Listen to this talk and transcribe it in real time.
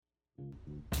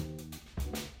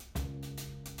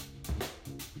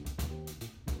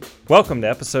Welcome to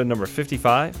episode number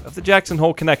 55 of the Jackson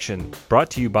Hole Connection, brought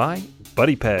to you by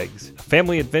Buddy Pegs, a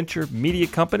family adventure media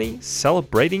company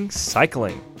celebrating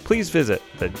cycling. Please visit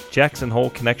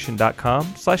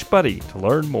thejacksonholeconnection.com/buddy to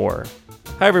learn more.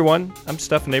 Hi everyone, I'm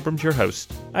Stephan Abrams, your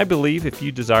host. I believe if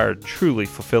you desire a truly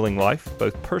fulfilling life,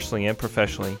 both personally and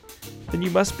professionally, then you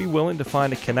must be willing to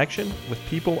find a connection with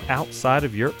people outside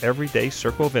of your everyday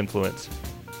circle of influence,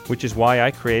 which is why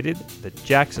I created the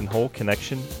Jackson Hole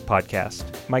Connection podcast.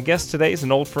 My guest today is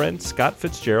an old friend, Scott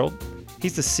Fitzgerald.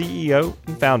 He's the CEO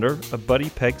and founder of Buddy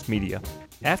Pegs Media.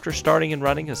 After starting and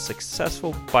running a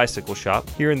successful bicycle shop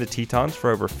here in the Tetons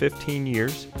for over 15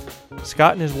 years,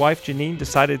 Scott and his wife Janine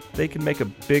decided they could make a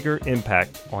bigger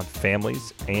impact on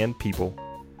families and people.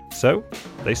 So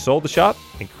they sold the shop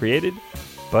and created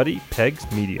Buddy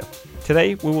Pegs Media.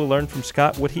 Today we will learn from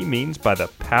Scott what he means by the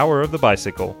power of the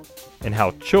bicycle and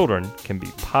how children can be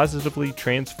positively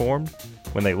transformed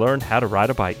when they learn how to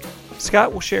ride a bike.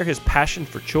 Scott will share his passion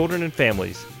for children and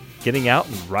families, getting out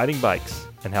and riding bikes,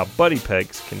 and how Buddy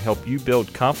Pegs can help you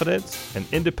build confidence and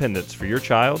independence for your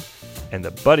child and the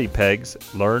Buddy Pegs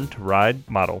Learn to Ride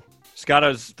model. Scott, I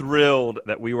was thrilled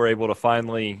that we were able to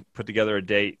finally put together a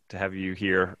date to have you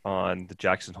here on the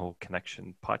Jackson Hole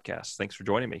Connection podcast. Thanks for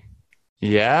joining me.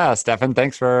 Yeah, Stephan,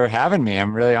 thanks for having me.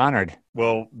 I'm really honored.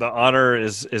 Well, the honor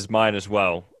is mine as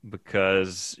well,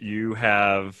 because you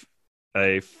have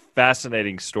a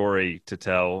fascinating story to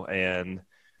tell, and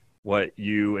what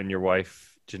you and your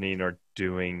wife, Janine, are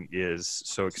doing is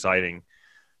so exciting.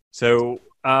 So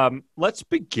let's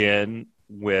begin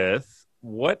with,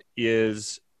 what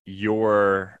is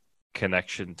your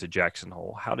connection to Jackson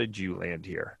Hole? How did you land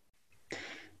here?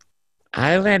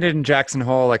 I landed in Jackson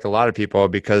Hole like a lot of people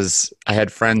because I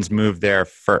had friends move there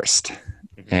first.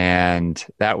 And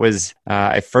that was,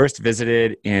 I first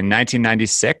visited in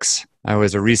 1996. I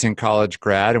was a recent college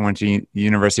grad. I went to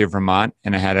University of Vermont,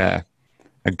 and I had a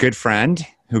good friend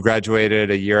who graduated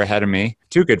a year ahead of me.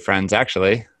 Two good friends,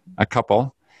 actually, a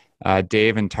couple,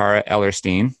 Dave and Tara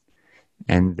Ellerstein.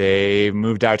 And they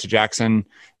moved out to Jackson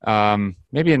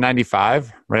maybe in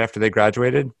 95, right after they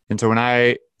graduated. And so when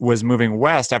I was moving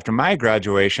west after my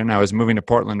graduation, I was moving to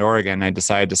Portland, Oregon. I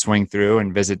decided to swing through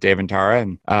and visit Dave and Tara,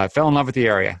 and fell in love with the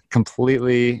area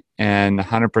completely and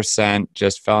 100%,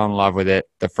 just fell in love with it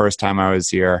the first time I was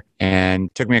here. And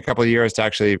it took me a couple of years to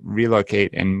actually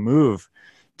relocate and move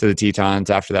to the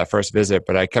Tetons after that first visit,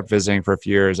 but I kept visiting for a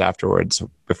few years afterwards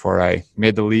before I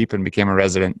made the leap and became a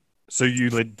resident. So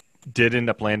you did end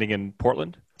up landing in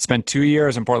Portland? Spent 2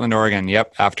 years in Portland, Oregon.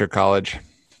 Yep, after college.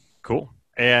 Cool.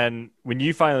 And when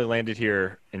you finally landed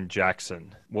here in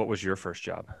Jackson, what was your first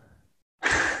job?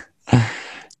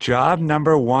 Job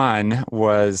number one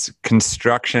was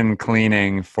construction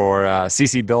cleaning for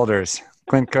CC Builders.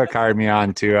 Clint Cook hired me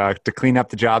on to clean up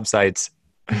the job sites.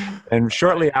 And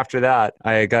shortly after that,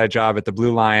 I got a job at the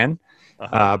Blue Lion,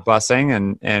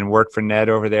 busing, and worked for Ned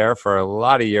over there for a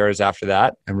lot of years after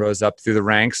that, and rose up through the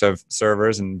ranks of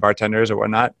servers and bartenders or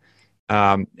whatnot.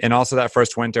 And also that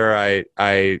first winter,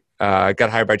 I got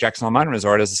hired by Jackson Hole Mountain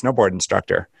Resort as a snowboard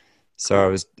instructor.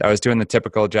 So I was doing the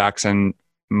typical Jackson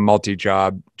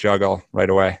multi-job juggle right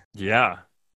away. Yeah.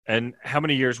 And how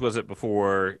many years was it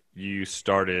before you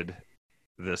started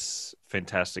this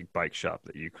fantastic bike shop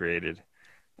that you created?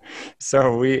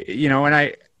 So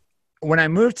when I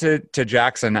moved to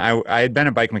Jackson, I had been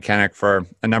a bike mechanic for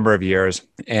a number of years,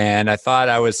 and I thought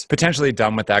I was potentially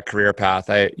done with that career path.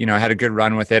 I had a good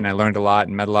run with it, and I learned a lot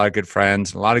and met a lot of good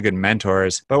friends and a lot of good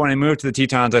mentors. But when I moved to the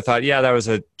Tetons, I thought, yeah, that was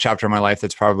a chapter of my life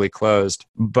that's probably closed.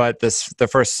 But the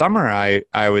first summer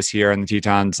I was here in the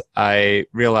Tetons, I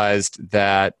realized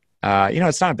that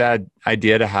it's not a bad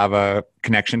idea to have a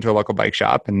connection to a local bike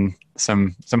shop and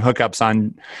some hookups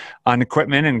on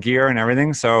equipment and gear and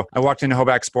everything. So I walked into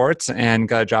Hoback Sports and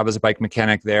got a job as a bike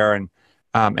mechanic there, and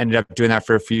ended up doing that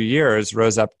for a few years,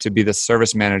 rose up to be the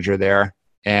service manager there,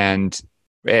 and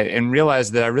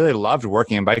realized that I really loved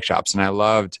working in bike shops, and I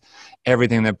loved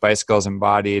everything that bicycles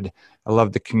embodied. I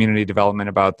loved the community development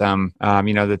about them,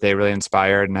 that they really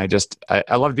inspired. And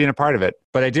I loved being a part of it.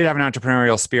 But I did have an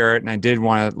entrepreneurial spirit, and I did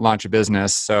want to launch a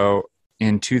business. So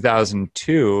in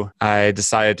 2002, I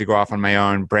decided to go off on my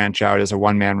own, branch out as a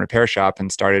one-man repair shop,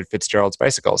 and started Fitzgerald's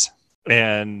Bicycles.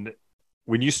 And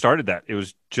when you started that, it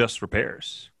was just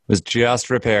repairs. It was just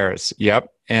repairs.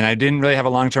 Yep. And I didn't really have a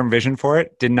long-term vision for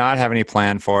it. Did not have any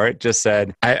plan for it. Just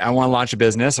said, I want to launch a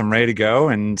business. I'm ready to go.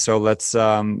 And so let's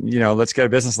get a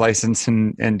business license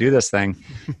and do this thing.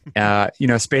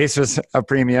 Space was a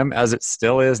premium, as it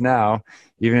still is now.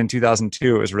 Even in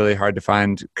 2002, it was really hard to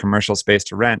find commercial space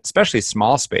to rent, especially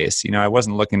small space. I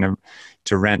wasn't looking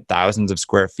to rent thousands of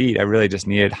square feet. I really just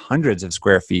needed hundreds of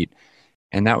square feet.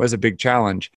 And that was a big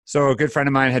challenge. So a good friend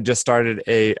of mine had just started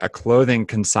a clothing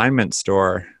consignment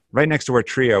store right next to where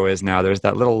Trio is now. There's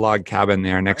that little log cabin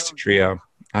there next to Trio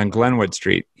on Glenwood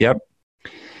Street. Yep.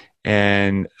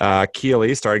 And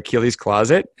Keeley started Keeley's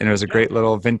Closet, and it was a great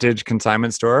little vintage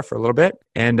consignment store for a little bit.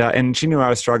 And she knew I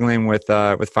was struggling with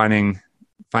finding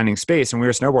space, and we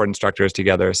were snowboard instructors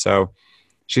together. So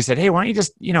she said, "Hey, why don't you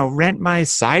just rent my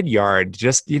side yard?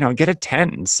 Just get a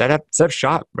tent and set up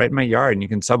shop right in my yard, and you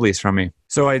can sublease from me."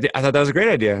 So I thought that was a great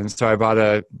idea, and so I bought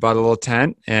a little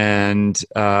tent and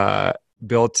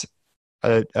built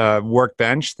a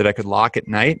workbench that I could lock at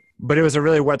night. But it was a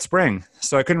really wet spring,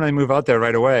 so I couldn't really move out there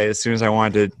right away as soon as I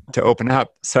wanted to open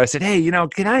up. So I said, "Hey,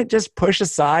 can I just push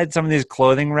aside some of these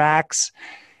clothing racks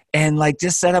and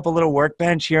just set up a little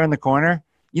workbench here in the corner,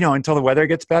 until the weather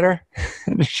gets better?"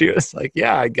 And she was like,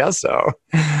 "Yeah, I guess so."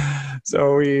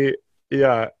 So we,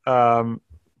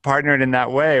 partnered in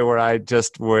that way, where I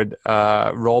just would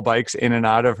roll bikes in and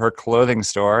out of her clothing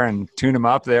store and tune them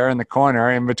up there in the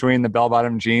corner in between the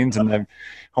bell-bottom jeans and the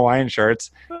Hawaiian shirts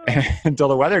until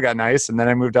the weather got nice. And then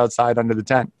I moved outside under the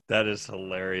tent. That is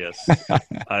hilarious.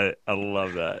 I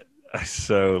love that. I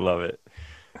so love it.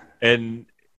 And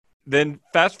then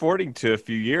fast forwarding to a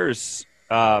few years,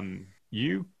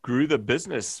 you grew the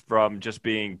business from just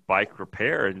being bike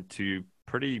repair into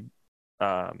pretty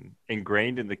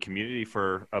ingrained in the community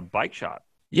for a bike shop.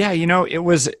 Yeah, it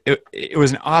was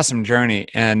an awesome journey,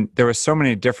 and there were so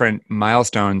many different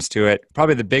milestones to it.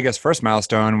 Probably the biggest first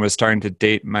milestone was starting to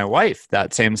date my wife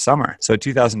that same summer. So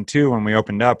 2002, when we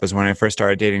opened up, was when I first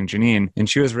started dating Janine, and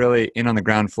she was really in on the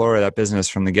ground floor of that business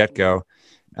from the get-go.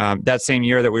 That same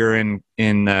year that we were in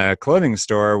the clothing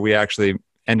store, we actually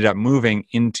ended up moving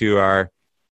into our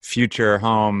future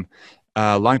home,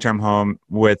 long-term home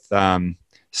with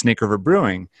Snake River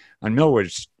Brewing on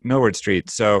Millward Street.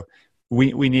 So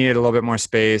we needed a little bit more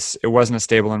space. It wasn't a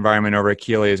stable environment over at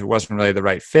Keeley's. It wasn't really the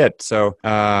right fit. So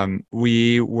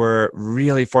we were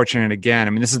really fortunate again.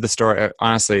 I mean, this is the story,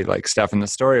 honestly, Stefan, the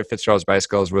story of Fitzgerald's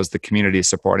Bicycles was the community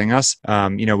supporting us.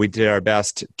 We did our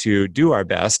best to do our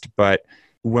best, but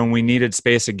when we needed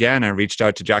space again, I reached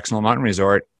out to Jackson Hole Mountain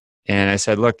Resort. And I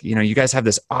said, "Look, you guys have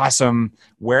this awesome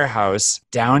warehouse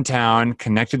downtown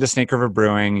connected to Snake River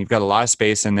Brewing. You've got a lot of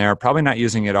space in there, probably not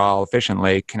using it all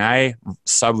efficiently. Can I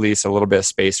sublease a little bit of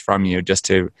space from you just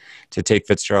to take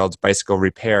Fitzgerald's bicycle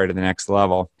repair to the next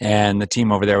level?" And the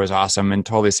team over there was awesome and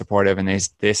totally supportive. And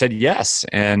they said yes.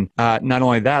 And not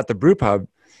only that, the brew pub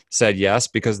said yes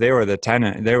because they were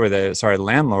the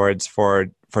landlords for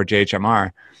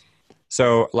JHMR.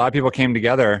 So a lot of people came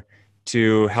together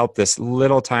to help this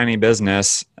little tiny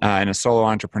business and a solo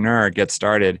entrepreneur get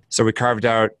started. So we carved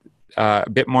out a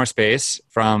bit more space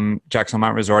from Jackson Hole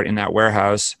Mountain Resort in that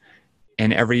warehouse.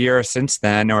 And every year since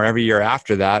then, or every year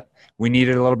after that, we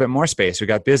needed a little bit more space. We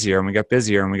got busier and we got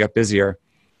busier and we got busier.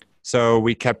 So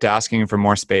we kept asking for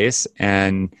more space,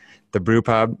 and the brew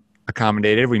pub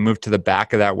accommodated. We moved to the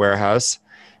back of that warehouse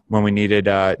when we needed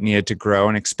to grow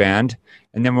and expand.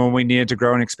 And then when we needed to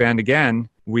grow and expand again,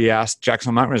 we asked Jackson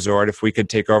Hole Mountain Resort if we could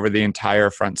take over the entire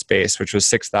front space, which was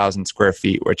 6,000 square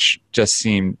feet, which just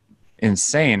seemed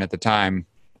insane at the time.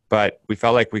 But we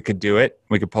felt like we could do it.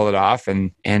 We could pull it off.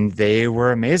 And they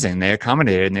were amazing. They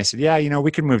accommodated. And they said, "Yeah,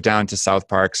 we could move down to South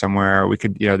Park somewhere. We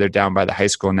could, they're down by the high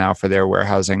school now for their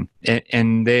warehousing."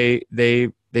 And they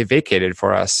vacated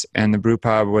for us. And the brew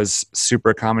pub was super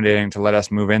accommodating to let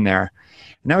us move in there.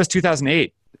 And that was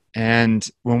 2008. And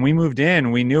when we moved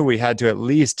in, we knew we had to at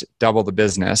least double the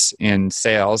business in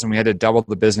sales, and we had to double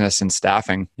the business in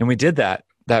staffing. And we did that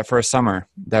first summer.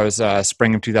 That was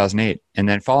spring of 2008. And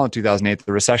then fall of 2008,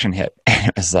 the recession hit. And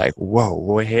it was like, whoa,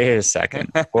 wait a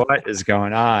second. What is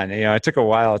going on? It took a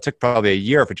while. It took probably a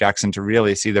year for Jackson to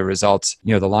really see the results,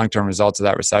 the long-term results of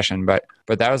that recession. But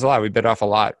that was a lot. We bit off a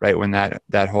lot right when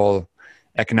that whole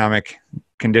economic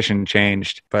condition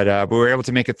changed, but we were able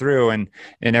to make it through. And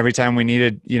every time we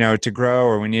needed, to grow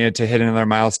or we needed to hit another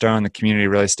milestone, the community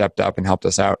really stepped up and helped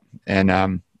us out. And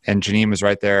Janine was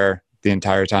right there the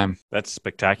entire time. That's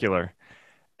spectacular.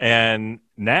 And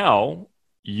now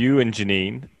you and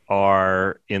Janine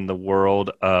are in the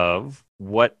world of,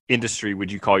 what industry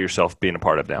would you call yourself being a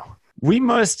part of now? We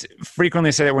most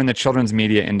frequently say that we're in the children's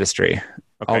media industry,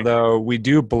 although we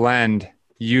do blend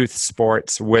youth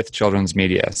sports with children's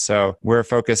media. So we're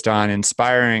focused on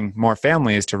inspiring more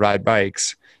families to ride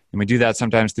bikes. And we do that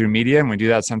sometimes through media, and we do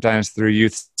that sometimes through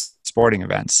youth sporting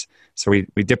events. So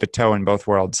we dip a toe in both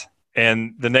worlds.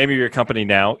 And the name of your company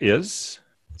now is?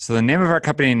 So the name of our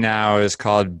company now is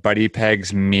called Buddy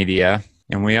Pegs Media.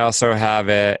 And we also have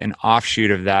an offshoot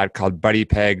of that called Buddy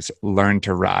Pegs Learn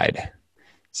to Ride.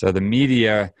 So the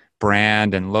media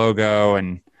brand and logo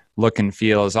and look and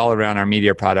feel is all around our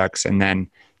media products. And then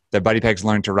the Buddy Pegs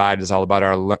Learn to Ride is all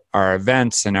about our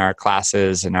events and our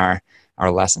classes and our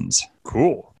lessons.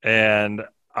 Cool. And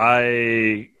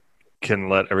I can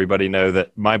let everybody know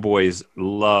that my boys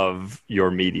love your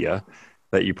media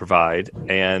that you provide.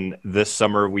 And this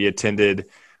summer we attended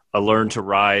a Learn to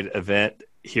Ride event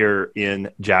here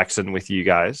in Jackson with you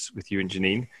guys, with you and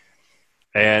Janine.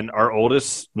 And our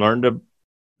oldest learned to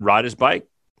ride his bike,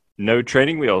 no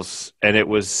training wheels. And it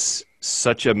was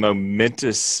such a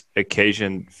momentous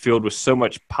occasion filled with so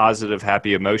much positive,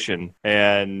 happy emotion.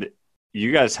 And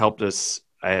you guys helped us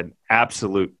an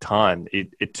absolute ton.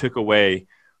 It took away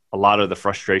a lot of the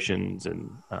frustrations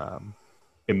and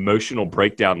emotional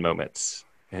breakdown moments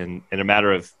in a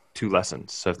matter of 2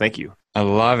 lessons. So thank you. I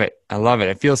love it.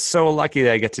 I feel so lucky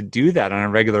that I get to do that on a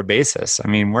regular basis. I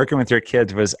mean, working with your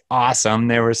kids was awesome.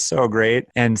 They were so great.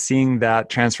 And seeing that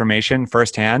transformation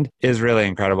firsthand is really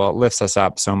incredible. It lifts us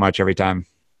up so much every time.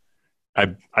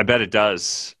 I bet it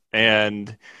does.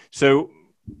 And so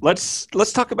let's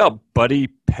talk about Buddy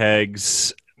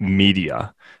Pegs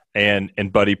Media and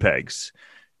Buddy Pegs.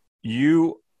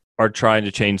 You are trying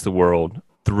to change the world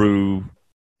through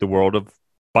the world of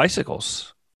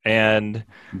bicycles. And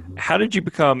how did you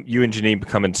and Janine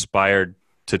become inspired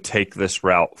to take this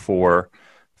route for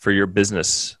your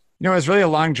business? It was really a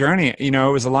long journey. It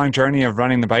was a long journey of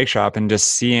running the bike shop and just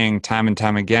seeing time and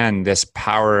time again this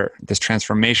power, this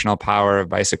transformational power of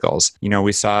bicycles.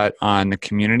 We saw it on the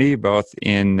community, both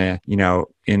in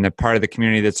the part of the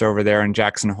community that's over there in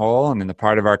Jackson Hole and in the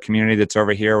part of our community that's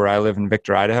over here where I live in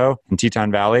Victor, Idaho, in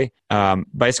Teton Valley.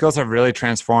 Bicycles have really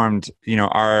transformed,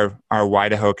 our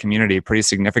Idaho community pretty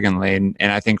significantly, and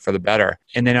I think for the better.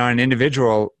 And then on an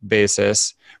individual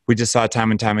basis, we just saw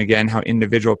time and time again how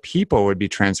individual people would be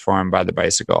transformed by the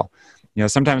bicycle.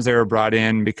 Sometimes they were brought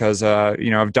in because,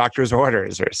 of doctor's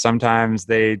orders, or sometimes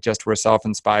they just were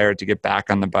self-inspired to get back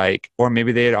on the bike. Or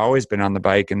maybe they had always been on the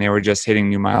bike and they were just hitting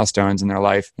new milestones in their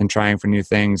life and trying for new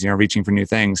things, reaching for new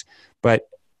things. But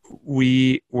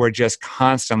we were just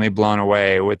constantly blown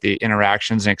away with the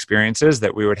interactions and experiences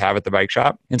that we would have at the bike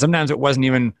shop. And sometimes it wasn't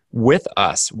even with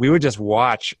us. We would just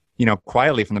watch,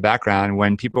 quietly from the background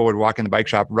when people would walk in the bike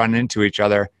shop, run into each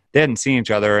other. They hadn't seen each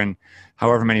other in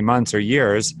however many months or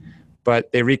years,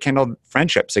 but they rekindled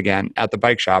friendships again at the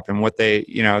bike shop. And what they,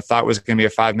 thought was going to be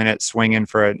a 5-minute swing in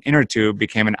for an inner tube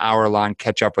became an hour-long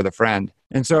catch up with a friend.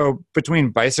 And so between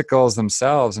bicycles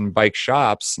themselves and bike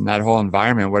shops and that whole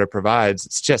environment, what it provides,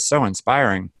 it's just so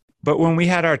inspiring. But when we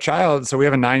had our child, so we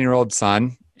have a 9-year-old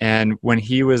son, and when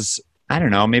he was, I don't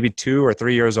know, maybe 2 or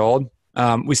 3 years old,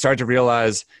 we started to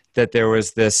realize that there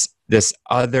was this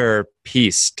other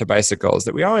piece to bicycles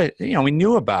that we always, we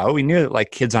knew about. We knew that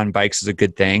like kids on bikes is a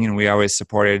good thing, and we always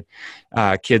supported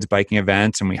kids biking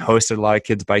events, and we hosted a lot of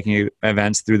kids biking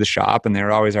events through the shop, and they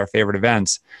were always our favorite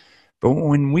events. But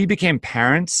when we became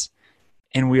parents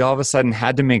and we all of a sudden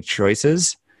had to make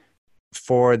choices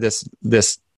for this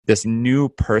new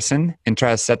person and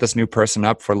try to set this new person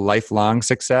up for lifelong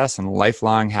success and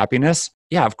lifelong happiness,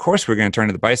 yeah, of course we're going to turn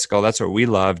to the bicycle. That's what we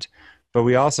loved. But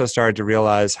we also started to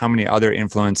realize how many other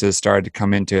influences started to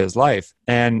come into his life.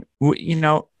 And,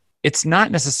 it's not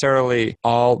necessarily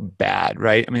all bad,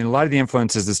 right? I mean, a lot of the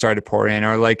influences that started to pour in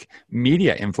are like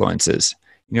media influences.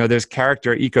 There's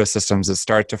character ecosystems that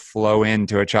start to flow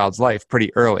into a child's life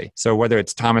pretty early. So whether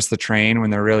it's Thomas the Train when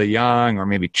they're really young, or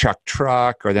maybe Chuck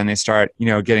Truck, or then they start,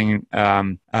 getting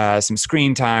some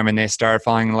screen time and they start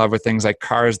falling in love with things like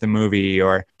Cars the movie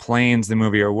or Planes the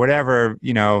movie or whatever,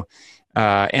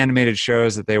 animated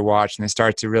shows that they watch, and they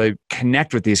start to really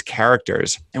connect with these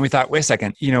characters. And we thought, wait a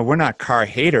second, we're not car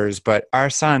haters, but our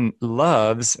son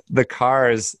loves the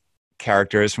Cars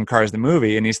characters from Cars the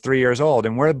movie, and he's 3 years old,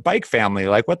 and we're a bike family.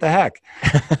 Like, what the heck?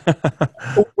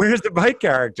 Where's the bike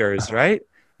characters, right?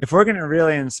 If we're going to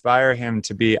really inspire him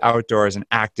to be outdoors and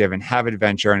active and have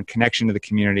adventure and connection to the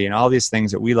community and all these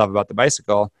things that we love about the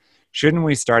bicycle, shouldn't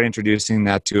we start introducing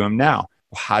that to him now?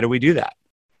 Well, how do we do that?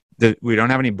 We don't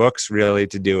have any books really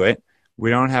to do it. We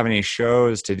don't have any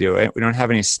shows to do it. We don't have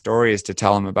any stories to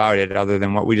tell him about it other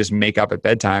than what we just make up at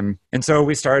bedtime. And so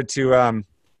we started to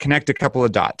connect a couple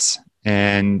of dots.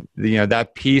 And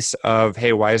that piece of,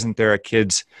 hey, why isn't there a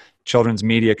children's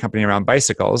media company around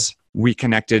bicycles? we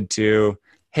connected to,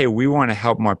 hey, we want to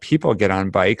help more people get on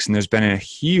bikes. And there's been a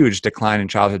huge decline in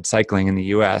childhood cycling in the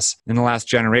US. In the last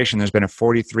generation, there's been a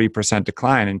 43%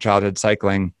 decline in childhood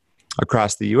cycling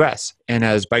across the US. And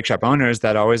as bike shop owners,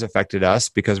 that always affected us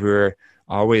because we were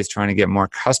always trying to get more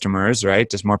customers, right?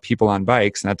 Just more people on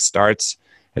bikes. And that starts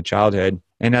at childhood.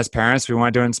 And as parents, we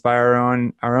wanted to inspire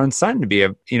our own son to be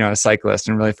a cyclist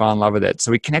and really fall in love with it.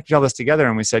 So we connected all this together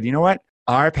and we said, you know what?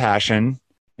 Our passion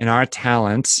and our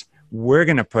talents, we're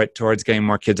going to put towards getting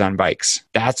more kids on bikes.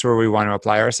 That's where we want to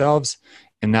apply ourselves.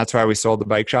 And that's why we sold the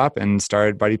bike shop and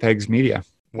started Buddy Pegs Media.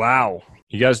 Wow.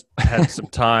 You guys had some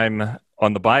time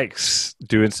on the bikes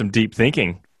doing some deep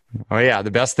thinking. Oh yeah.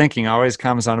 The best thinking always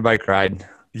comes on a bike ride.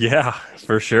 Yeah,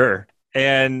 for sure.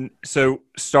 And so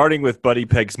starting with Buddy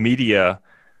Pegs Media,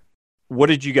 what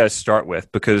did you guys start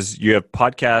with? Because you have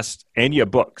podcasts and you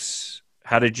have books.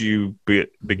 How did you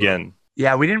begin?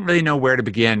 Yeah, we didn't really know where to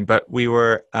begin, but we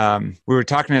were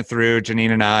talking it through,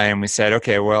 Janine and I, and we said,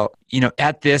 okay, well,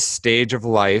 at this stage of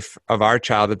life of our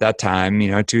child at that time,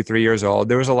 2-3 years old,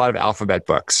 there was a lot of alphabet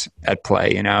books at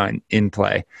play, and in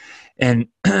play, and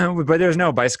but there was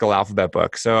no bicycle alphabet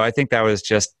book. So I think that was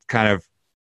just kind of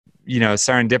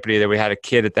serendipity that we had a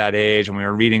kid at that age and we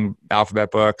were reading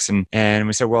alphabet books and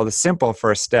we said, well, the simple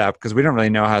first step, because we don't really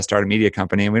know how to start a media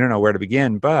company and we don't know where to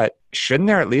begin, but shouldn't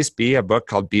there at least be a book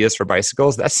called B is for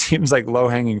Bicycles? That seems like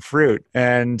low-hanging fruit.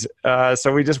 And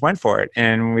so we just went for it.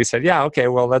 And we said, yeah, okay,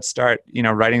 well, let's start,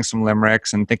 writing some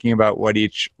limericks and thinking about what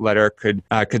each letter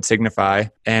could signify.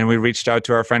 And we reached out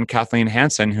to our friend Kathleen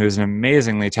Hansen, who's an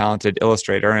amazingly talented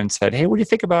illustrator, and said, hey, what do you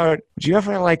think about,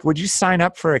 would you sign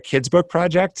up for a kids book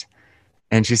project?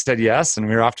 And she said yes, and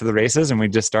we were off to the races, and we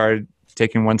just started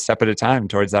taking one step at a time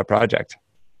towards that project.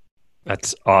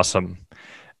 That's awesome.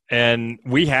 And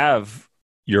we have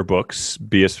your books,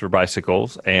 B is for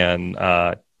Bicycles and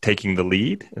Taking the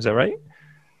Lead. Is that right?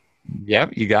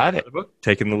 Yep, you got it.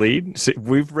 Taking the Lead. See,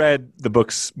 we've read the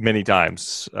books many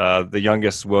times. The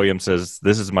youngest, William, says,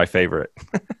 this is my favorite.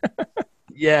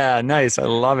 Yeah, nice. I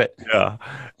love it. Yeah.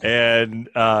 And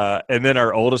then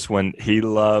our oldest one, he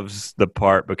loves the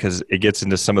part because it gets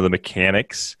into some of the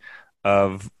mechanics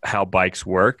of how bikes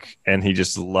work. And he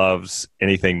just loves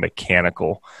anything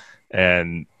mechanical.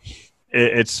 And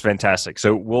it's fantastic.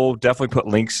 So we'll definitely put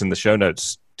links in the show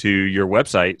notes to your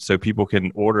website so people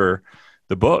can order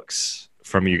the books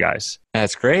from you guys.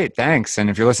 That's great. Thanks. And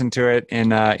if you listen to it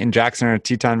in Jackson or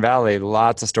Teton Valley,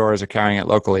 lots of stores are carrying it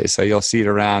locally. So you'll see it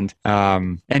around.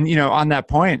 And, on that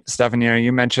point, Stephanie,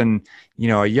 you mentioned,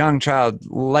 a young child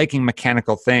liking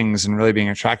mechanical things and really being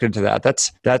attracted to that.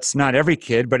 That's not every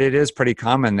kid, but it is pretty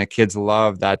common that kids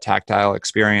love that tactile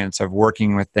experience of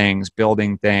working with things,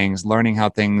 building things, learning how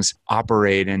things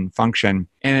operate and function.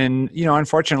 And,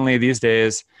 unfortunately these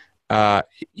days,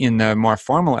 in the more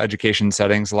formal education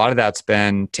settings, a lot of that's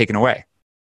been taken away.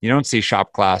 You don't see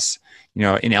shop class,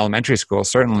 in elementary school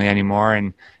certainly anymore,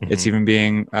 and it's even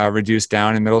being reduced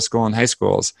down in middle school and high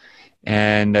schools.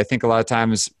 And I think a lot of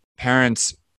times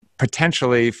parents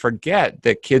potentially forget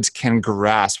that kids can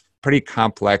grasp pretty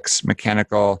complex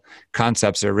mechanical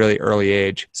concepts at a really early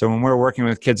age. So when we're working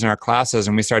with kids in our classes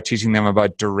and we start teaching them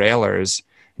about derailleurs,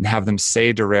 and have them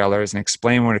say derailleurs and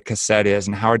explain what a cassette is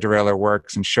and how a derailleur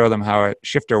works and show them how a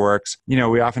shifter works,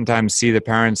 we oftentimes see the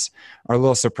parents are a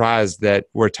little surprised that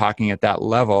we're talking at that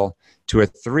level to a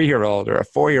 3-year-old or a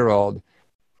 4-year-old.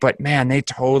 But man, they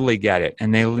totally get it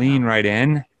and they lean right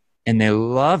in and they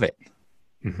love it.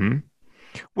 Mm-hmm.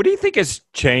 What do you think has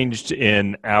changed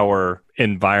in our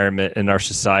environment, in our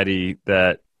society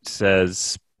that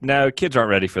says, no, kids aren't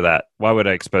ready for that. Why would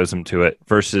I expose them to it?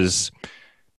 Versus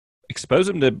expose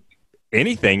them to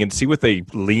anything and see what they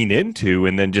lean into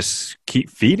and then just keep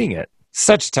feeding it?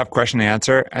 Such a tough question to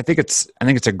answer. I think it's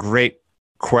a great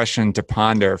question to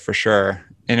ponder for sure.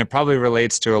 And it probably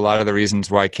relates to a lot of the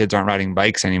reasons why kids aren't riding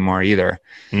bikes anymore either.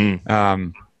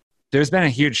 There's been a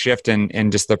huge shift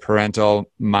in just the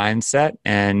parental mindset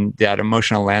and that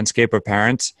emotional landscape of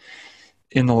parents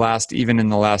even in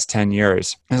the last 10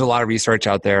 years. There's a lot of research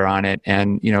out there on it.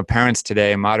 And, parents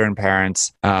today, modern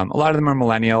parents, a lot of them are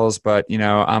millennials, but,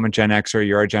 I'm a Gen Xer,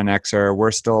 you're a Gen Xer.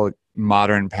 We're still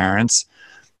modern parents.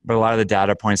 But a lot of the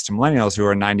data points to millennials who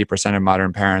are 90% of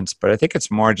modern parents. But I think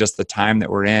it's more just the time that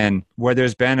we're in where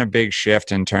there's been a big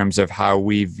shift in terms of how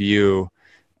we view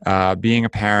being a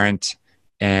parent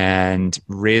and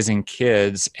raising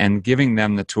kids and giving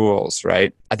them the tools,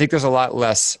 right? I think there's a lot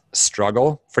less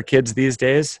struggle for kids these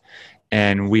days,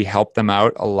 and we help them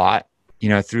out a lot,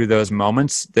 through those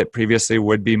moments that previously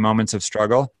would be moments of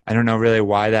struggle. I don't know really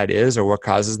why that is or what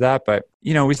causes that, but,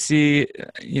 we see,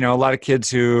 a lot of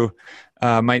kids who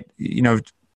might,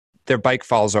 their bike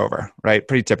falls over, right?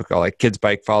 Pretty typical, like kid's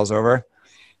bike falls over.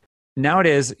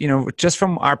 Nowadays, just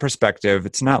from our perspective,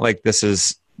 it's not like this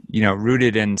is,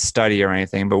 rooted in study or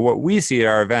anything, but what we see at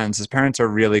our events is parents are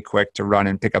really quick to run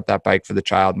and pick up that bike for the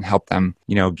child and help them,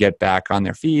 get back on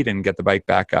their feet and get the bike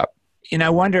back up. And I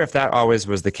wonder if that always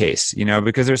was the case,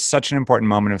 because there's such an important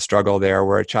moment of struggle there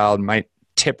where a child might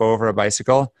tip over a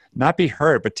bicycle, not be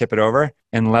hurt, but tip it over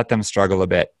and let them struggle a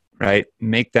bit, right?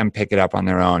 Make them pick it up on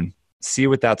their own. See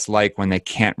what that's like when they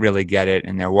can't really get it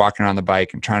and they're walking on the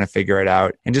bike and trying to figure it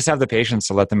out, and just have the patience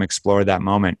to let them explore that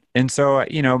moment. And so,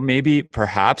 maybe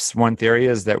perhaps one theory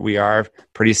is that we are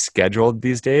pretty scheduled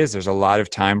these days. There's a lot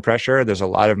of time pressure. There's a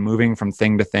lot of moving from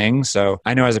thing to thing. So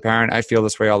I know as a parent, I feel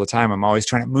this way all the time. I'm always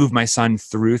trying to move my son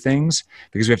through things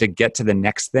because we have to get to the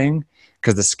next thing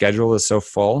because the schedule is so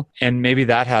full. And maybe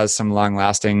that has some long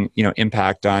lasting,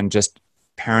 impact on just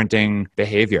parenting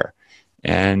behavior.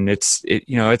 And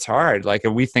it's hard. Like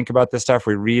if we think about this stuff,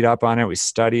 we read up on it, we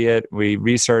study it, we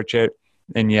research it.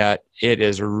 And yet it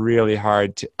is really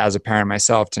hard to, as a parent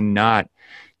myself, to not,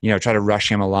 try to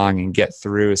rush him along and get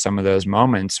through some of those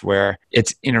moments where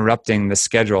it's interrupting the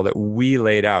schedule that we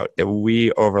laid out, that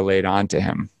we overlaid onto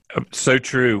him. So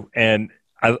true. And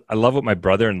I love what my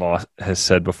brother-in-law has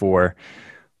said before.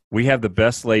 We have the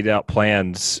best laid out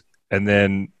plans, and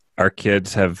then our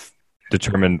kids have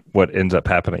determine what ends up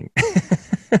happening.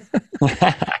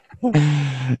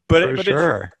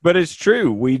 But it's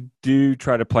true. We do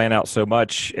try to plan out so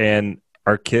much, and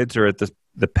our kids are at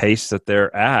the pace that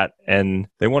they're at, and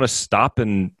they want to stop.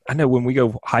 And I know when we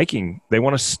go hiking, they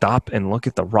want to stop and look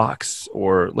at the rocks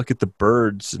or look at the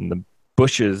birds and the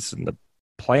bushes and the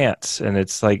plants. And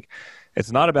it's like,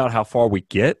 it's not about how far we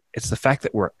get. It's the fact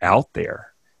that we're out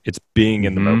there. It's being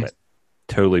in the moment,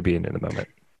 totally being in the moment.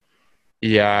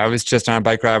 Yeah, I was just on a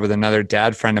bike ride with another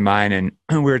dad friend of mine, and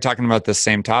we were talking about the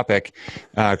same topic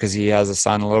because he has a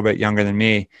son a little bit younger than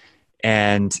me.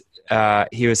 And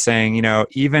he was saying,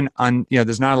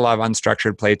 there's not a lot of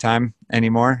unstructured playtime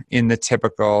anymore in the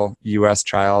typical U.S.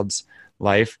 child's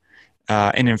life.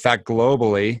 And in fact,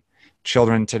 globally,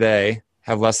 children today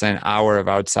have less than an hour of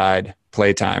outside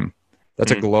playtime.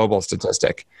 That's a global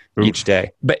statistic each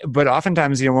day. But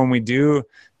oftentimes, when we do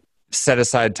set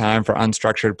aside time for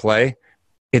unstructured play,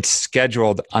 it's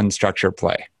scheduled unstructured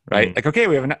play, right? Like, okay,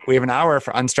 we have an hour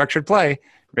for unstructured play.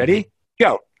 Ready?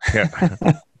 Go. Yeah.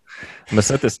 I'm gonna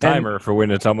set this timer for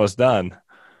when it's almost done.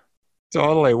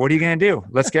 Totally. What are you going to do?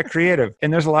 Let's get creative.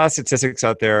 And there's a lot of statistics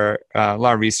out there, a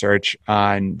lot of research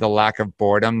on the lack of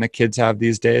boredom that kids have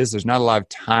these days. There's not a lot of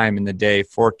time in the day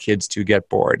for kids to get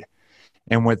bored.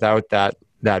 And without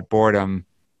that boredom,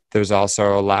 there's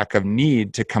also a lack of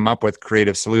need to come up with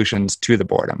creative solutions to the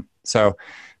boredom. So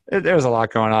there's a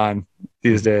lot going on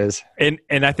these days. And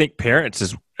I think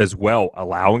parents as well,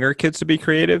 allowing our kids to be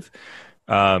creative.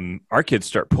 Our kids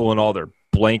start pulling all their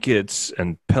blankets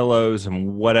and pillows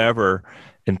and whatever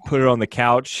and put it on the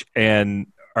couch. And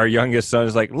our youngest son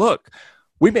is like, look,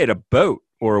 we made a boat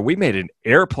or we made an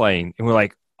airplane. And we're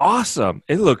like, awesome.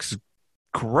 It looks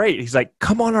great. He's like,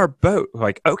 come on our boat. We're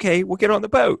like, okay, we'll get on the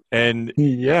boat. And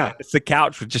yeah, it's the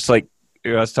couch with just like,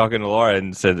 I was talking to Laura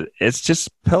and said, it's just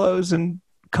pillows and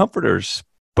comforters,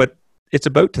 but it's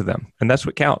a boat to them. And that's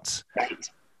what counts. Right.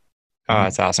 Oh,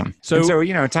 that's awesome. So,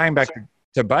 tying back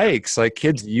to bikes, like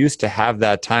kids used to have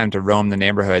that time to roam the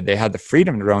neighborhood. They had the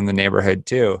freedom to roam the neighborhood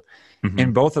too.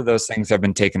 And both of those things have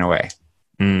been taken away.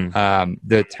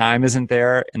 The time isn't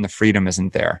there and the freedom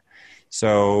isn't there.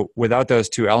 So without those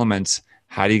two elements,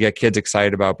 how do you get kids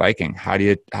excited about biking? How do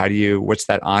you, what's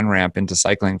that on-ramp into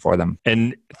cycling for them?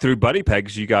 And through Buddy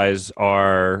Pegs, you guys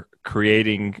are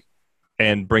creating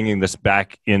and bringing this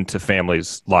back into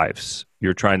families' lives.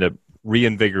 You're trying to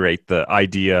reinvigorate the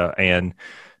idea and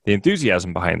the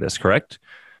enthusiasm behind this, correct?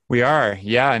 We are,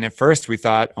 yeah. And at first we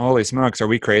thought, holy smokes, are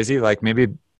we crazy? Like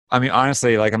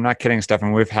honestly, like I'm not kidding,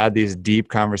 Stefan. We've had these deep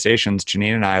conversations,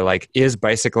 Janine and I, like, is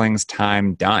bicycling's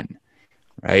time done,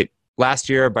 right? Last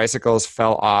year, bicycles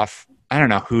fell off. I don't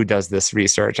know who does this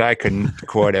research. I couldn't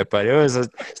quote it, but it was a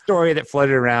story that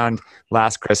floated around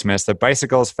last Christmas that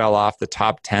bicycles fell off the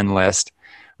top 10 list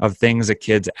of things that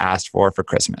kids asked for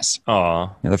Christmas.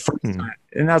 Oh, the first time,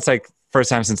 and that's like first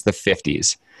time since the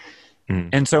 50s.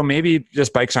 And so maybe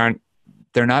just bikes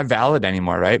they're not valid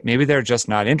anymore, right? Maybe they're just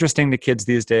not interesting to kids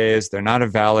these days. They're not a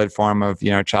valid form of,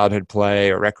 childhood play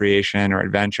or recreation or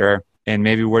adventure. And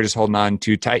maybe we're just holding on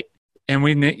too tight. And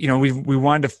we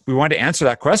wanted to answer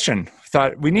that question. We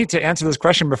thought we need to answer this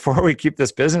question before we keep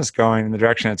this business going in the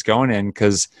direction it's going in.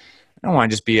 Cause I don't want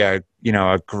to just be a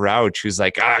grouch who's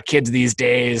like, kids these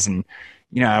days. And,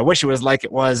 I wish it was like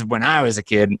it was when I was a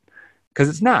kid. Cause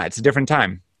it's not, it's a different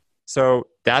time. So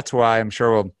that's why I'm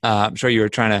sure you were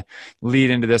trying to lead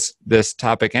into this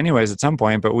topic anyways at some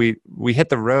point, but we hit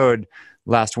the road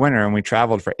last winter and we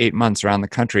traveled for 8 months around the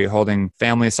country holding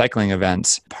family cycling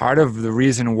events. Part of the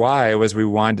reason why was we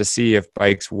wanted to see if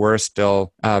bikes were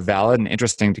still valid and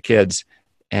interesting to kids.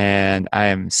 And I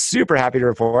am super happy to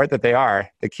report that they are.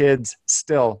 The kids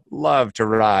still love to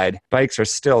ride. Bikes are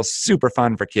still super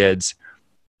fun for kids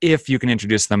if you can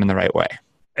introduce them in the right way.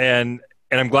 And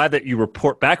I'm glad that you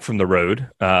report back from the road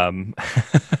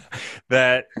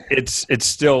that it's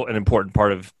still an important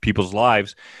part of people's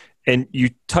lives. And you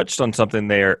touched on something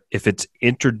there. If it's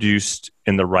introduced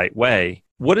in the right way,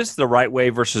 what is the right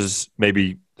way versus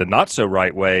maybe the not so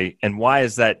right way? And why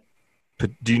is that?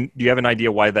 Do you have an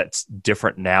idea why that's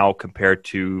different now compared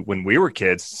to when we were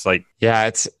kids? It's like,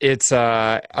 yeah, it's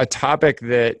a topic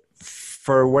that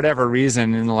for whatever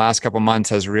reason in the last couple of months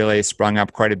has really sprung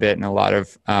up quite a bit in a lot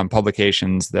of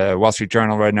publications. The Wall Street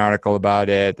Journal wrote an article about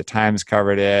it. The Times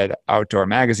covered it. Outdoor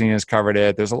Magazine has covered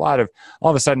it. There's all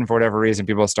of a sudden, for whatever reason,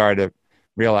 people started to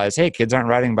realize, hey, kids aren't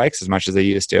riding bikes as much as they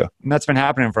used to. And that's been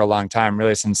happening for a long time,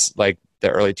 really since like the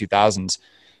early 2000s.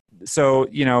 So,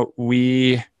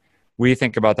 we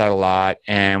think about that a lot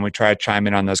and we try to chime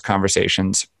in on those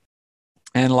conversations.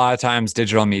 And a lot of times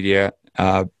digital media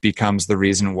becomes the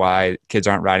reason why kids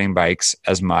aren't riding bikes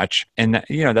as much. And,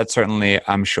 that's certainly,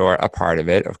 I'm sure, a part of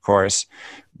it, of course.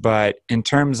 But in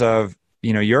terms of,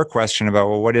 your question about,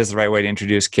 well, what is the right way to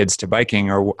introduce kids to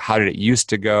biking, or how did it used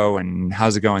to go and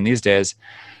how's it going these days?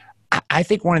 I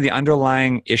think one of the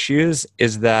underlying issues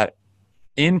is that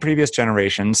in previous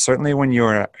generations, certainly when you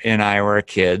and I were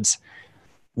kids,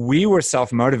 we were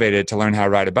self-motivated to learn how to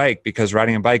ride a bike because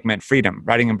riding a bike meant freedom.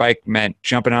 Riding a bike meant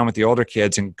jumping on with the older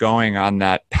kids and going on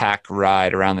that pack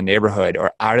ride around the neighborhood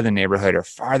or out of the neighborhood or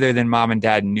farther than mom and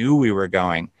dad knew we were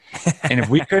going. And if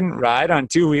we couldn't ride on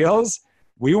two wheels,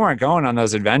 we weren't going on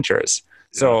those adventures.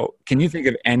 So can you think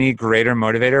of any greater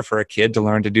motivator for a kid to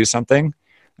learn to do something?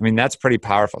 I mean, that's pretty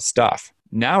powerful stuff.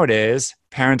 Nowadays,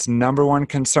 parents' number one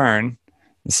concern,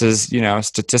 this is,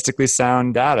 statistically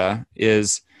sound data,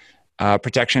 is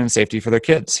protection and safety for their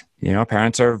kids.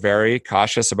 Parents are very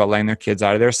cautious about letting their kids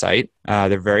out of their sight.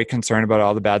 They're very concerned about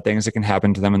all the bad things that can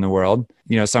happen to them in the world.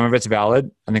 Some of it's valid.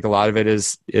 I think a lot of it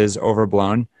is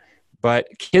overblown.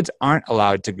 But kids aren't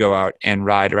allowed to go out and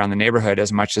ride around the neighborhood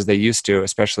as much as they used to,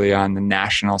 especially on the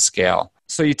national scale.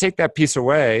 So you take that piece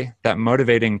away, that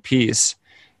motivating piece,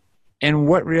 and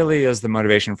what really is the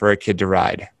motivation for a kid to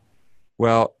ride?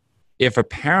 Well, if a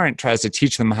parent tries to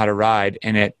teach them how to ride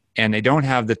and they don't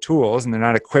have the tools and they're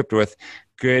not equipped with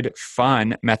good,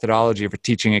 fun methodology for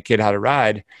teaching a kid how to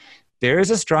ride, there is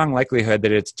a strong likelihood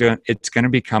that it's going to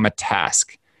become a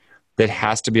task that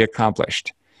has to be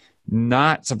accomplished,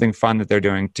 not something fun that they're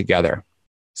doing together.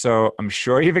 So I'm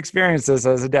sure you've experienced this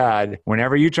as a dad.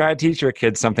 Whenever you try to teach your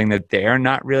kids something that they're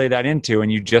not really that into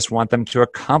and you just want them to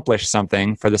accomplish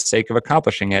something for the sake of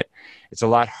accomplishing it, it's a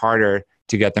lot harder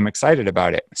to get them excited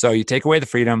about it. So you take away the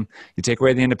freedom, you take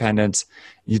away the independence,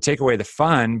 you take away the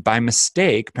fun by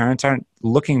mistake. Parents aren't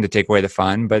looking to take away the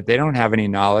fun, but they don't have any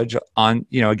knowledge on,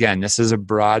 again, this is a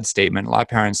broad statement. A lot of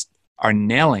parents are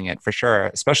nailing it for sure,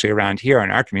 especially around here in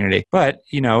our community. But,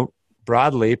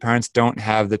 broadly, parents don't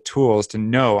have the tools to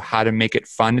know how to make it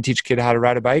fun to teach a kid how to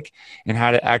ride a bike and how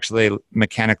to actually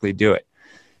mechanically do it.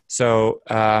 So,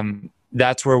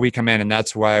 that's where we come in, and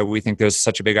that's why we think there's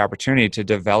such a big opportunity to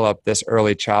develop this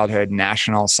early childhood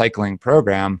national cycling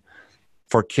program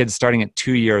for kids starting at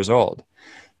 2 years old.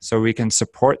 So we can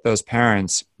support those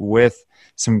parents with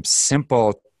some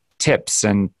simple tips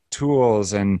and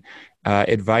tools and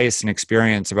advice and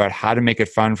experience about how to make it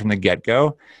fun from the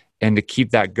get-go and to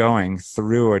keep that going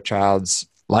through a child's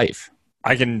life.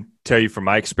 I can tell you from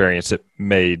my experience, it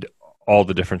made all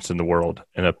the difference in the world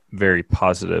in a very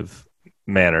positive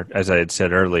manner, as I had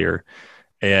said earlier.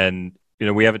 And,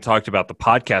 we haven't talked about the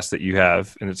podcast that you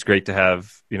have, and it's great to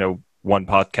have, one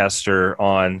podcaster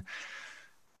on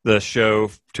the show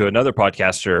to another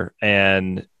podcaster.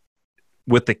 And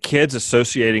with the kids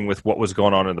associating with what was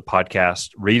going on in the podcast,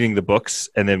 reading the books,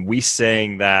 and then we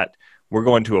saying that we're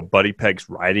going to a Buddy Pegs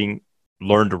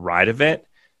Learn to Ride event,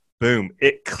 boom,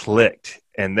 it clicked,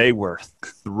 and they were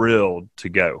thrilled to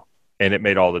go. And it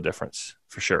made all the difference,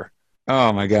 for sure.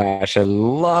 Oh my gosh, I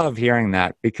love hearing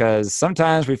that because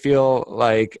sometimes we feel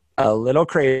like a little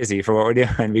crazy for what we're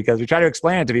doing because we try to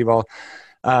explain it to people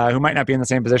who might not be in the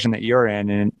same position that you're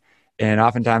in. And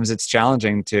oftentimes it's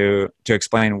challenging to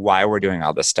explain why we're doing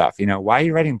all this stuff. Why are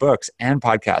you writing books and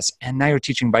podcasts and now you're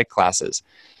teaching bike classes?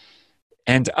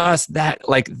 And to us, that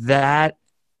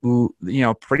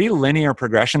pretty linear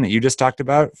progression that you just talked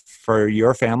about for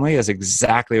your family is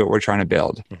exactly what we're trying to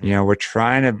build. Mm-hmm. We're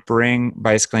trying to bring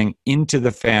bicycling into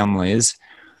the families,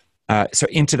 so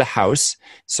into the house,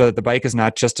 so that the bike is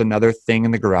not just another thing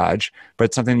in the garage, but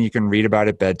it's something you can read about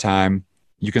at bedtime,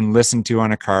 you can listen to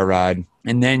on a car ride,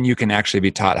 and then you can actually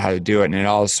be taught how to do it. And it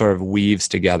all sort of weaves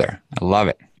together. I love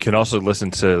it. You can also listen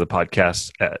to the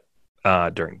podcast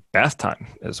during bath time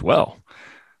as well.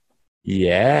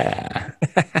 Yeah,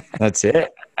 that's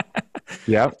it.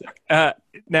 Yep.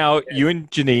 Now, you and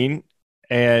Janine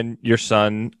and your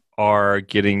son are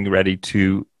getting ready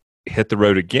to hit the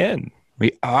road again.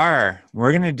 We are.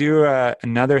 We're going to do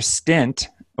another stint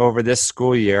over this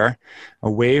school year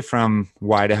away from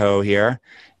Idaho here.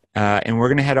 And we're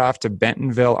going to head off to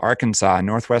Bentonville, Arkansas,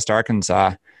 Northwest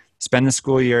Arkansas, spend the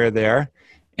school year there,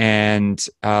 and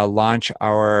launch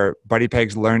our Buddy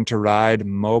Pegs Learn to Ride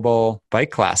mobile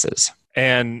bike classes.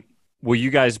 And will you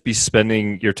guys be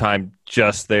spending your time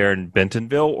just there in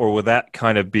Bentonville, or will that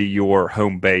kind of be your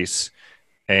home base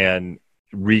and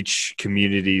reach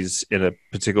communities in a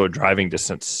particular driving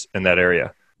distance in that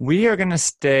area? We are going to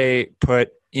stay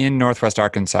put in Northwest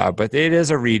Arkansas, but it is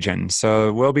a region.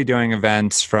 So we'll be doing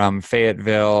events from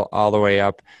Fayetteville all the way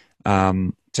up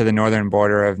to the northern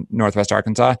border of Northwest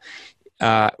Arkansas.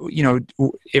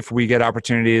 If we get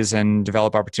opportunities and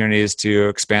develop opportunities to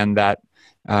expand that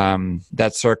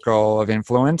circle of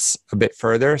influence a bit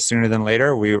further sooner than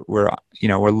later, we're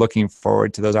looking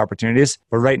forward to those opportunities.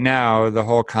 But right now, the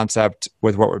whole concept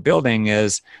with what we're building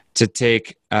is to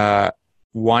take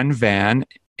one van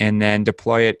and then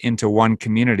deploy it into one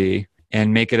community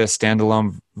and make it a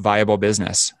standalone viable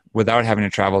business without having to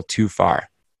travel too far.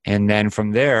 And then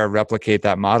from there, replicate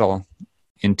that model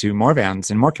into more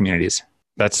vans and more communities.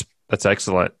 That's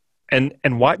excellent. And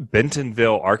why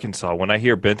Bentonville, Arkansas? When I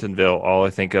hear Bentonville, all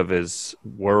I think of is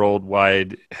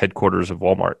worldwide headquarters of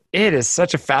Walmart. It is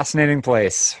such a fascinating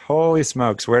place. Holy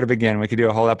smokes, where to begin? We could do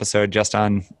a whole episode just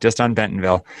on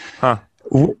Bentonville. Huh.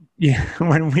 Yeah,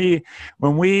 when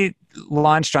we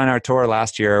launched on our tour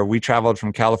last year, we traveled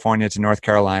from California to North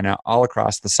Carolina, all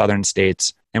across the southern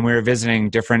states, and we were visiting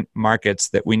different markets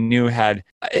that we knew had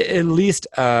at least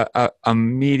a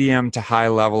medium to high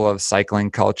level of cycling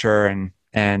culture and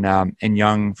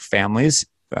young families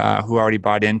who already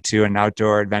bought into an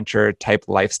outdoor adventure type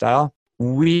lifestyle.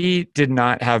 We did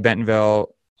not have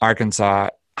Bentonville, Arkansas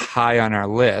high on our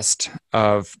list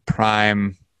of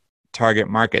prime target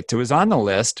markets. It was on the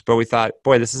list, but we thought,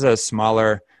 boy, this is a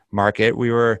smaller market.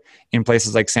 We were in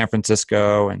places like San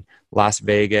Francisco and Las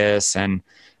Vegas and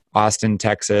Austin,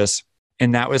 Texas.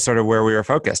 And that was sort of where we were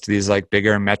focused, these like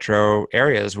bigger metro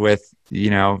areas with,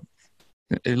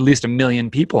 at least 1 million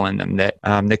people in them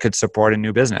that could support a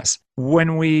new business.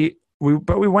 When we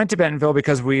went to Bentonville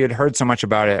because we had heard so much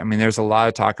about it. I mean, there's a lot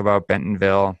of talk about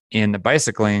Bentonville in the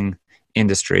bicycling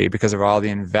industry because of all the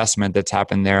investment that's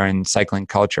happened there in cycling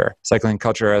culture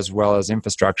as well as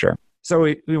infrastructure. So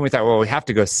we thought, well, we have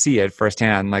to go see it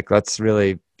firsthand. Like, let's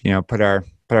really, put our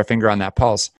finger on that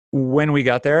pulse. When we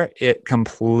got there, it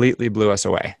completely blew us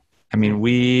away. I mean,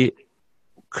 we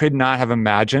could not have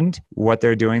imagined what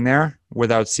they're doing there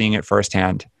without seeing it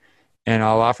firsthand. And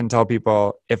I'll often tell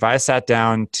people, if I sat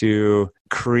down to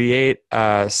create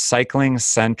a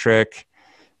cycling-centric,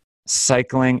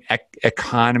 cycling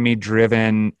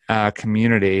economy-driven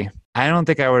community, I don't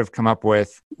think I would have come up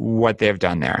with what they've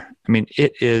done there. I mean,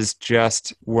 it is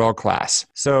just world-class.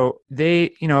 So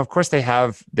they, of course they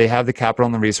have the capital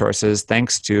and the resources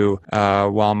thanks to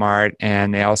Walmart,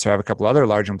 and they also have a couple other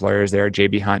large employers there,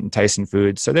 JB Hunt and Tyson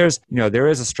Foods. So there's, there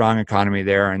is a strong economy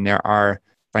there, and there are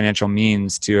financial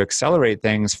means to accelerate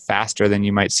things faster than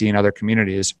you might see in other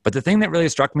communities. But the thing that really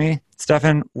struck me,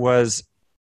 Stefan, was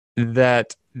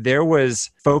that there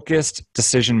was focused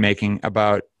decision-making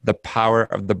about the power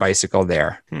of the bicycle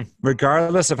there.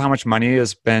 Regardless of how much money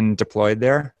has been deployed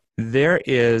there, there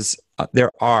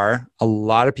are a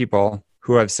lot of people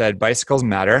who have said bicycles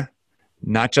matter,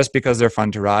 not just because they're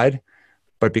fun to ride,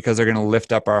 but because they're going to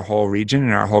lift up our whole region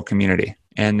and our whole community.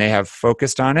 And they have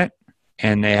focused on it,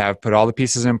 and they have put all the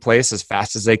pieces in place as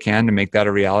fast as they can to make that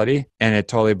a reality, and it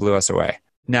totally blew us away.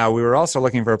 Now, we were also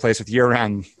looking for a place with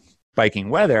year-round biking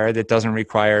weather that doesn't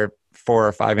require 4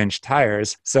 or 5 inch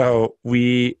tires. So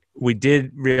we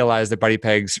did realize that Buddy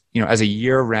Pegs, as a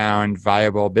year-round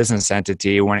viable business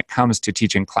entity, when it comes to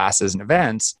teaching classes and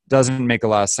events, doesn't make a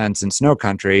lot of sense in snow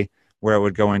country, where it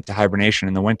would go into hibernation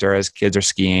in the winter as kids are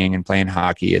skiing and playing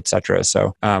hockey, etc.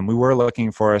 So we were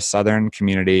looking for a southern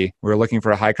community. We were looking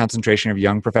for a high concentration of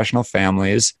young professional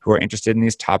families who are interested in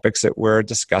these topics that we're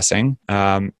discussing,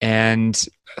 and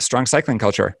a strong cycling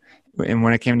culture. And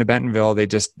when it came to Bentonville,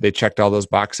 they checked all those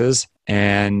boxes.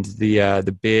 And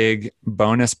the big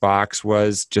bonus box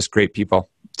was just great people,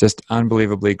 just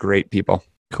unbelievably great people.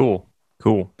 Cool.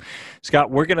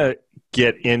 Scott, we're going to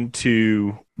get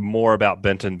into more about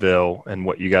Bentonville and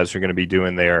what you guys are going to be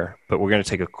doing there, but we're going to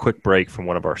take a quick break from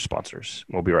one of our sponsors.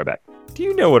 We'll be right back. Do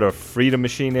you know what a freedom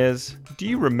machine is? Do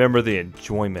you remember the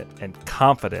enjoyment and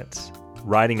confidence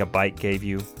riding a bike gave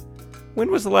you?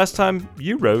 When was the last time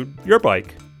you rode your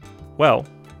bike? Well,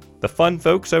 the fun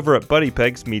folks over at Buddy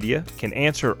Pegs Media can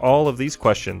answer all of these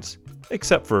questions,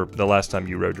 except for the last time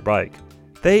you rode your bike.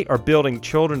 They are building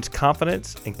children's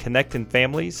confidence and connecting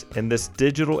families in this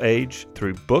digital age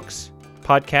through books,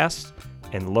 podcasts,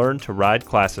 and learn to ride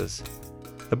classes.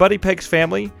 The Buddy Pegs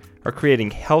family are creating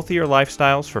healthier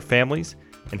lifestyles for families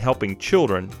and helping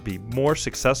children be more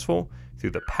successful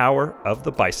through the power of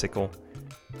the bicycle.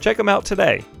 Check them out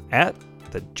today at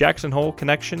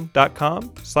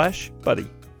thejacksonholeconnection.com/buddy.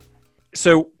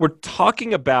 So we're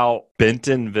talking about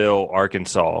Bentonville,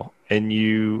 Arkansas, and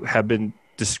you have been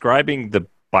describing the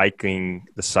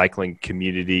cycling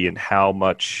community and how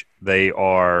much they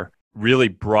are really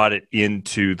brought it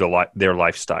into their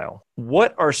lifestyle.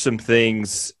 What are some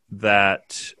things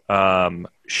that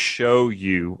show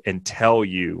you and tell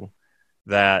you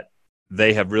that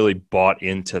they have really bought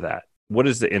into that? What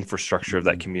does the infrastructure of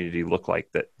that community look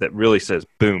like that really says,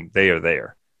 boom, they are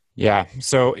there? Yeah,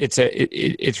 so it's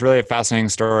really a fascinating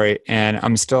story, and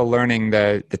I'm still learning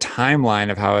the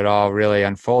timeline of how it all really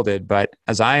unfolded. But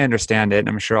as I understand it, and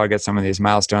I'm sure I'll get some of these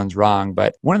milestones wrong,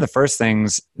 but one of the first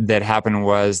things that happened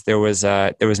was there was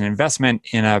an investment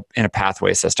in a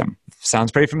pathway system.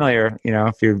 Sounds pretty familiar,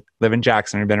 if you live in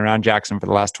Jackson or been around Jackson for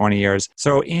the last 20 years.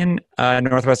 So in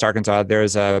Northwest Arkansas,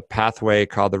 there's a pathway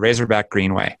called the Razorback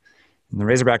Greenway. And the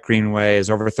Razorback Greenway is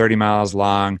over 30 miles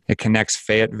long. It connects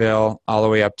Fayetteville all the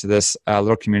way up to this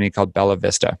little community called Bella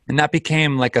Vista. And that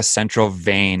became like a central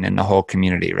vein in the whole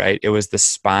community, right? It was the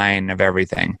spine of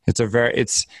everything. It's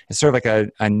sort of like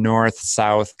a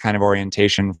north-south kind of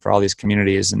orientation for all these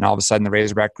communities. And all of a sudden, the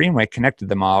Razorback Greenway connected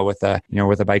them all with a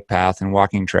bike path and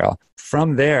walking trail.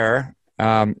 From there,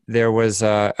 there was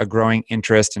a growing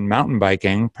interest in mountain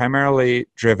biking, primarily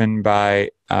driven by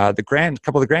a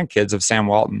couple of the grandkids of Sam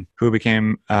Walton, who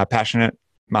became passionate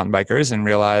mountain bikers and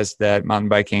realized that mountain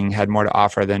biking had more to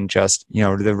offer than just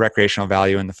the recreational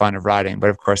value and the fun of riding. But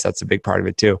of course, that's a big part of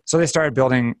it too. So they started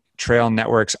building trail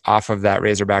networks off of that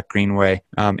Razorback Greenway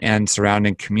and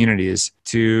surrounding communities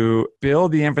to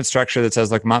build the infrastructure that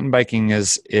says, look, mountain biking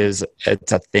it's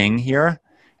a thing here.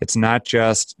 It's not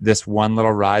just this one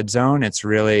little ride zone. It's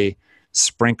really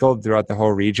sprinkled throughout the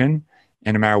whole region.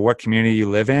 And no matter what community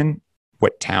you live in,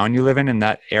 what town you live in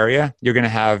that area, you're going to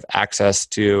have access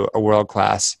to a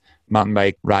world-class mountain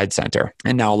bike ride center.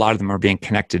 And now a lot of them are being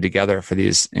connected together for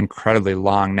these incredibly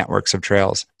long networks of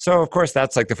trails. So of course,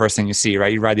 that's like the first thing you see,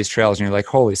 right? You ride these trails and you're like,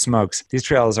 holy smokes, these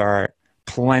trails are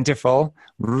plentiful,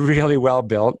 really well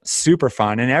built, super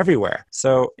fun, and everywhere.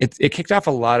 So it kicked off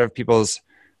a lot of people's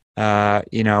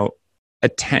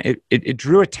it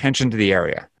drew attention to the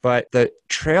area. But the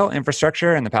trail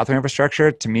infrastructure and the pathway infrastructure,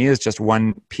 to me, is just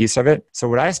one piece of it. So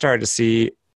what I started to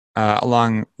see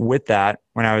along with that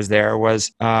when I was there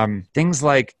was things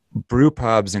like brew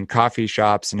pubs and coffee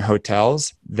shops and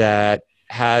hotels that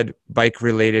had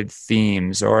bike-related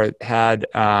themes or had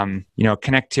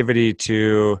connectivity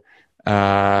to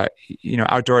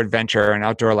outdoor adventure and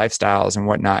outdoor lifestyles and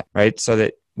whatnot, right? So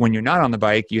that when you're not on the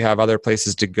bike, you have other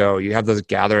places to go. You have those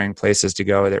gathering places to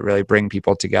go that really bring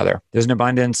people together. There's an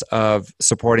abundance of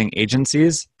supporting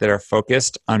agencies that are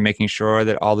focused on making sure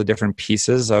that all the different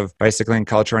pieces of bicycling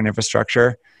culture and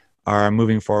infrastructure are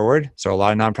moving forward. So a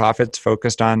lot of nonprofits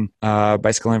focused on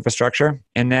bicycle infrastructure.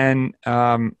 And then,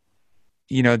 there's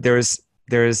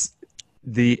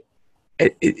the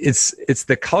it's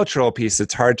the cultural piece.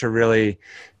 It's hard to really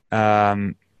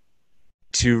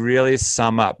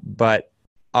sum up, but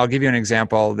I'll give you an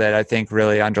example that I think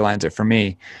really underlines it for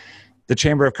me. The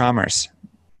Chamber of Commerce.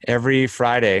 Every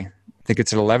Friday, I think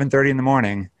it's at 11:30 in the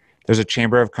morning, there's a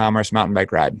Chamber of Commerce mountain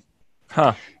bike ride.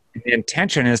 Huh. The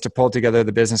intention is to pull together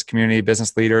the business community,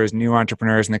 business leaders, new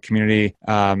entrepreneurs in the community,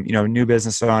 new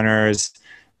business owners,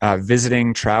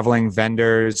 visiting, traveling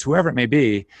vendors, whoever it may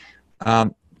be,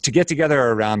 to get together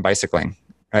around bicycling.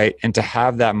 Right. And to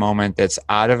have that moment that's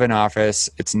out of an office,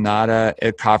 it's not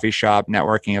a coffee shop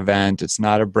networking event. It's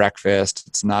not a breakfast.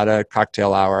 It's not a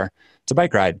cocktail hour. It's a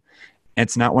bike ride. And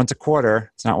it's not once a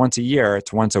quarter. It's not once a year.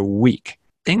 It's once a week.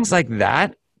 Things like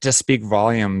that just speak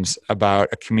volumes about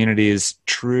a community's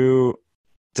true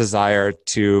desire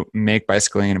to make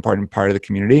bicycling an important part of the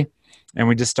community. And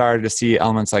we just started to see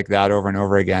elements like that over and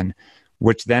over again,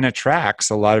 which then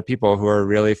attracts a lot of people who are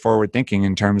really forward thinking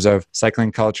in terms of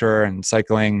cycling culture and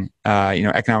cycling,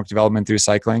 economic development through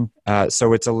cycling.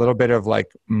 So it's a little bit of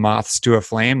like moths to a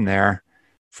flame there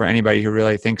for anybody who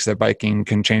really thinks that biking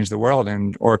can change the world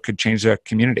or could change the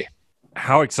community.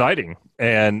 How exciting.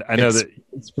 And I know that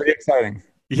it's pretty exciting.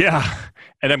 Yeah.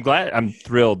 And I'm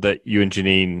thrilled that you and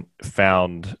Janine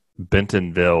found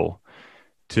Bentonville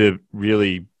to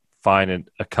really find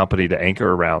a company to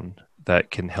anchor around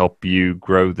that can help you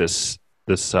grow this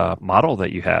model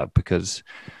that you have, because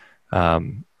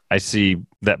I see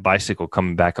that bicycle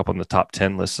coming back up on the top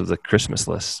 10 list of the Christmas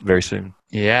list very soon.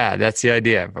 Yeah, that's the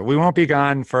idea. But we won't be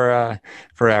gone for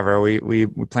forever. We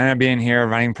plan on being here,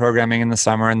 running programming in the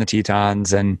summer in the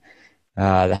Tetons, and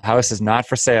the house is not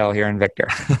for sale here in Victor.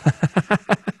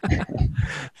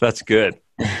 That's good.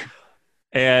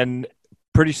 And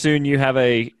pretty soon you have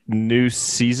a new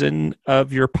season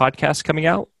of your podcast coming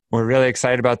out. We're really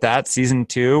excited about that. Season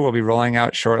 2 will be rolling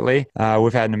out shortly.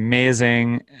 We've had an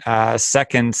amazing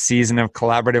second season of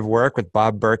collaborative work with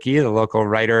Bob Berkey, the local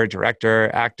writer,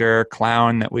 director, actor,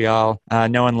 clown that we all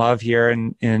know and love here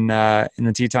in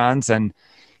the Tetons. And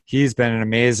he's been an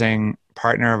amazing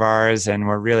partner of ours, and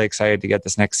we're really excited to get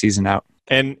this next season out.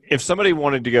 And if somebody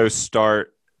wanted to go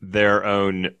start their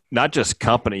own, not just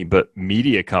company, but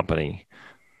media company,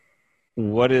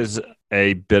 what is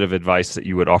a bit of advice that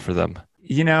you would offer them?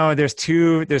 There's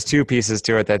two pieces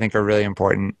to it that I think are really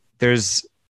important. There's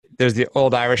the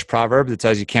old Irish proverb that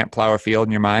says you can't plow a field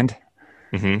in your mind.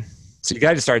 Mm-hmm. So you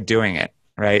got to start doing it,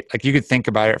 right? Like you could think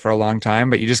about it for a long time,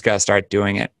 but you just got to start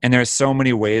doing it. And there's so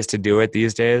many ways to do it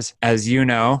these days. As you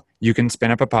know, you can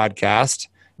spin up a podcast.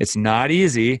 It's not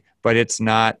easy, but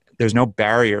there's no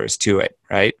barriers to it,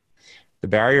 right? The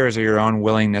barriers are your own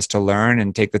willingness to learn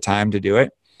and take the time to do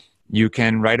it. You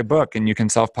can write a book and you can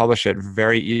self-publish it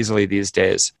very easily these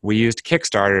days. We used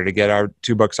Kickstarter to get our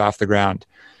 2 books off the ground.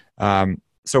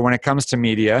 So when it comes to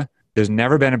media, there's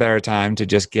never been a better time to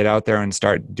just get out there and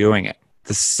start doing it.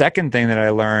 The second thing that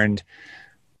I learned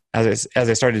as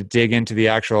I started to dig into the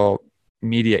actual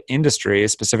media industry,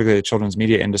 specifically the children's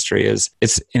media industry, is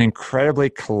it's an incredibly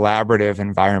collaborative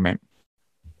environment.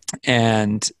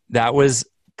 And that was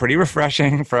pretty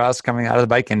refreshing for us coming out of the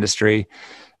bike industry,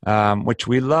 which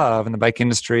we love. And the bike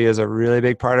industry is a really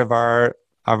big part of our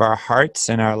hearts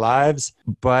and our lives.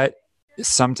 But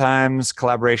sometimes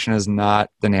collaboration is not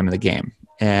the name of the game.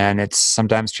 And it's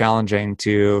sometimes challenging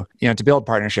to build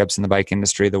partnerships in the bike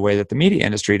industry the way that the media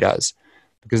industry does.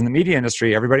 Because in the media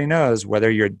industry, everybody knows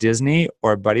whether you're Disney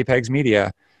or Buddy Pegs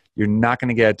Media, you're not going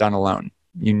to get it done alone.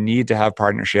 You need to have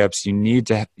partnerships. You need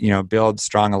to, build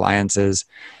strong alliances.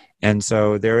 And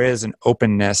so there is an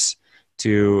openness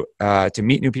to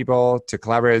meet new people, to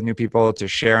collaborate with new people, to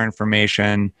share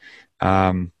information.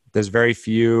 There's very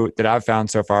few that I've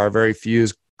found so far, very few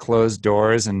closed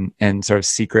doors and sort of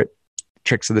secret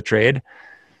tricks of the trade,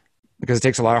 because it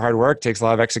takes a lot of hard work, takes a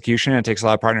lot of execution, and it takes a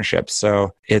lot of partnerships.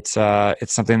 So it's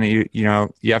something that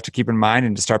you have to keep in mind,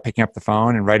 and to start picking up the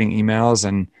phone and writing emails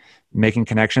and making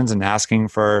connections and asking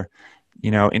for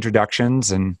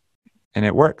introductions, and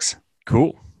it works.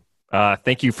 Cool.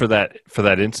 Thank you for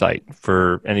that insight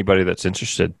for anybody that's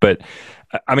interested. But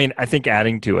I mean, I think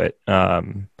adding to it,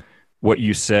 what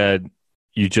you said,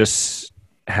 you just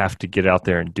have to get out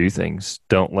there and do things.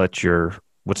 Don't let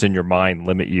what's in your mind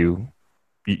limit you.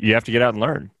 You have to get out and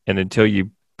learn. And until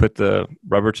you put the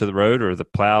rubber to the road or the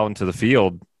plow into the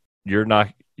field,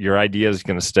 your idea is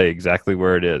going to stay exactly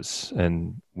where it is.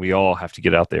 And we all have to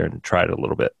get out there and try it a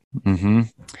little bit. Mm-hmm.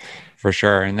 For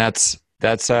sure. And that's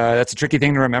a tricky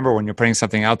thing to remember when you're putting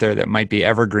something out there that might be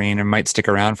evergreen and might stick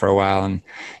around for a while. And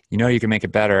you can make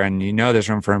it better, and there's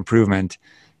room for improvement.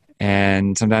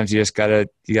 And sometimes you gotta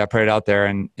put it out there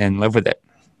and live with it.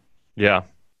 Yeah.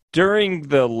 During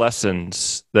the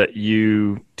lessons that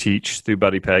you teach through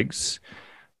Buddy Pegs,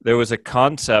 there was a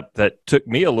concept that took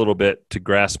me a little bit to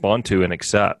grasp onto and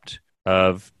accept,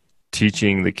 of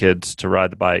teaching the kids to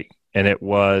ride the bike, and it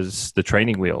was the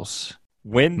training wheels.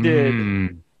 When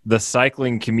did the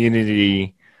cycling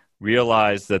community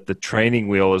realize that the training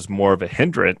wheel is more of a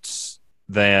hindrance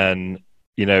than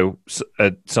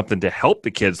something to help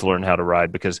the kids learn how to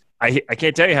ride? Because I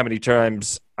can't tell you how many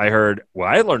times I heard, well,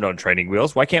 I learned on training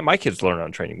wheels. Why can't my kids learn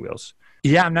on training wheels?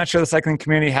 Yeah, I'm not sure the cycling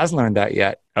community has learned that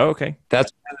yet. Oh, okay.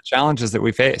 That's one of the challenges that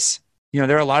we face.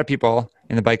 There are a lot of people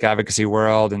in the bike advocacy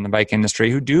world, in the bike industry,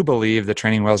 who do believe that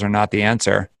training wheels are not the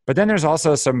answer. But then there's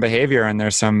also some behavior, and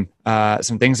there's some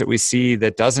things that we see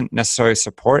that doesn't necessarily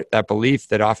support that belief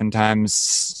that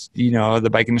oftentimes, the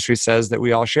bike industry says that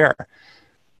we all share.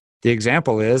 The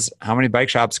example is, how many bike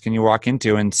shops can you walk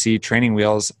into and see training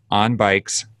wheels on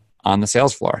bikes on the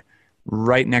sales floor?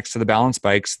 right next to the balance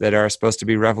bikes that are supposed to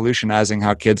be revolutionizing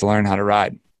how kids learn how to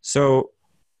ride. So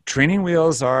training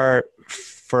wheels are,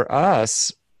 for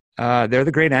us, they're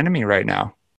the great enemy right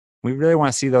now. We really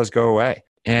want to see those go away.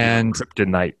 And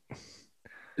Kryptonite.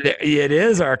 it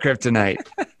is our kryptonite.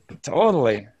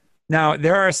 Totally. Now,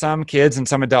 there are some kids and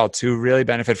some adults who really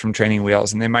benefit from training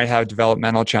wheels, and they might have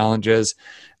developmental challenges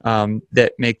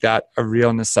that make that a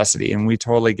real necessity. And we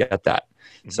totally get that.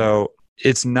 Mm-hmm. So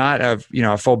it's not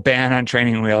a full ban on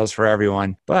training wheels for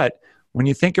everyone. But when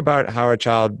you think about how a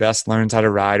child best learns how to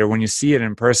ride, or when you see it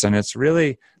in person, it's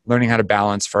really learning how to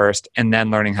balance first and then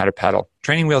learning how to pedal.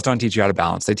 Training wheels don't teach you how to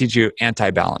balance. They teach you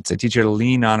anti-balance. They teach you to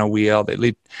lean on a wheel.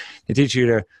 They teach you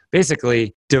to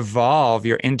basically devolve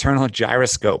your internal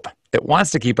gyroscope that wants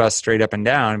to keep us straight up and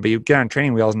down. But you get on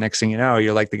training wheels, next thing you know,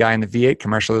 you're like the guy in the V8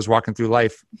 commercial who's walking through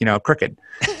life, crooked.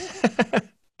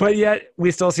 But yet we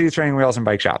still see training wheels in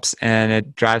bike shops, and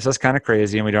it drives us kind of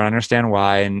crazy, and we don't understand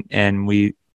why. And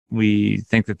we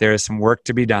think that there is some work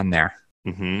to be done there.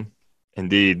 Mm-hmm.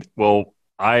 Indeed. Well,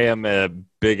 I am a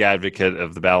big advocate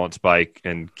of the balance bike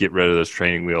and get rid of those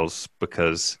training wheels,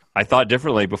 because I thought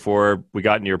differently before we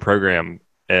got into your program,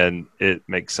 and it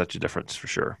makes such a difference for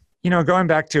sure. Going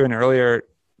back to an earlier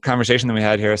conversation that we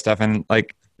had here, Stefan,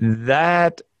 like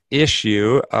that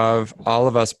issue of all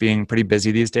of us being pretty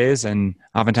busy these days and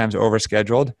oftentimes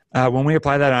overscheduled, when we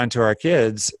apply that onto our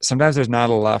kids, sometimes there's not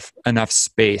enough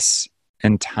space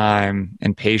and time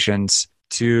and patience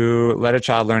to let a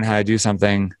child learn how to do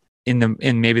something in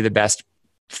maybe the best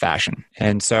fashion.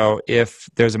 And so if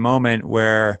there's a moment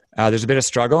where there's a bit of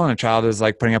struggle and a child is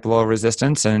like putting up a little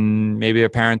resistance and maybe a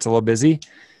parent's a little busy,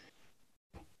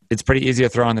 it's pretty easy to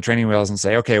throw on the training wheels and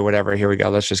say, okay, whatever, here we go.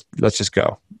 Let's just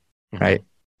go. Mm-hmm. Right.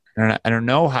 I don't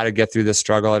know how to get through this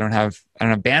struggle. I don't have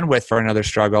bandwidth for another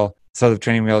struggle. So the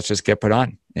training wheels just get put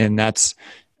on. And that's,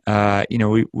 we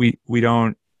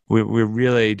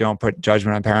really don't put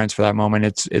judgment on parents for that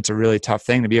moment. It's a really tough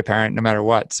thing to be a parent no matter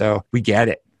what. So we get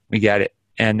it.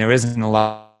 And there isn't a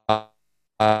lot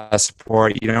of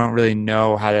support. You don't really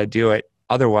know how to do it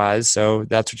otherwise. So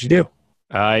that's what you do.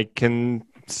 I can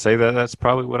say that that's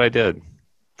probably what I did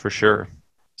for sure.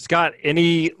 Scott,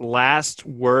 any last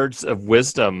words of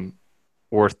wisdom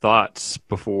or thoughts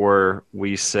before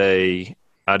we say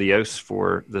adios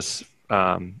for this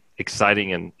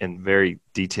exciting and very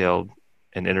detailed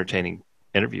and entertaining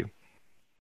interview?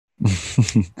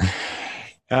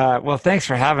 Well, thanks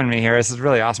for having me here. This is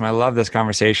really awesome. I love this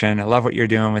conversation. I love what you're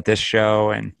doing with this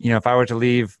show. And, if I were to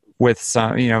leave with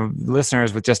some,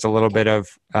 listeners with just a little bit of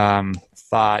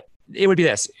thought, it would be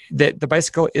this: that the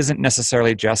bicycle isn't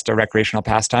necessarily just a recreational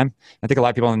pastime. I think a lot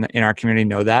of people in our community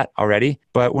know that already.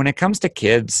 But when it comes to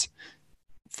kids,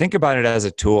 think about it as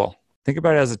a tool. Think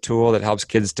about it as a tool that helps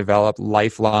kids develop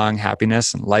lifelong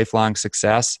happiness and lifelong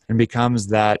success, and becomes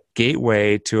that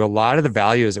gateway to a lot of the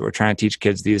values that we're trying to teach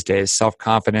kids these days: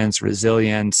 self-confidence,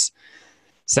 resilience,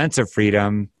 sense of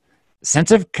freedom, sense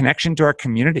of connection to our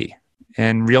community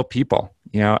and real people,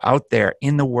 out there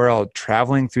in the world,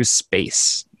 traveling through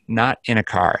space, not in a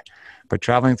car, but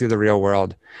traveling through the real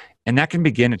world. And that can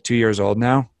begin at 2 years old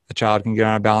now. A child can get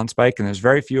on a balance bike, and there's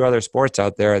very few other sports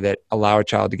out there that allow a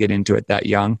child to get into it that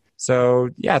young. So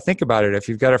yeah, think about it. If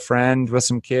you've got a friend with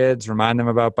some kids, remind them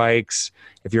about bikes.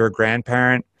 If you're a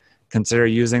grandparent, consider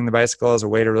using the bicycle as a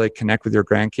way to really connect with your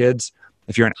grandkids.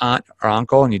 If you're an aunt or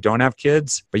uncle and you don't have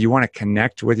kids, but you want to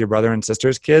connect with your brother and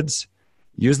sister's kids,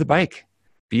 use the bike.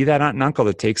 Be that aunt and uncle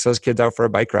that takes those kids out for a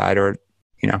bike ride, or,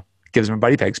 gives them a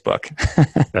Buddy Pegs book.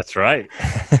 That's right.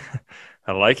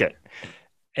 I like it.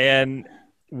 And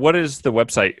what is the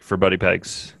website for Buddy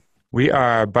Pegs? We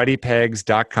are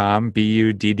buddypegs.com,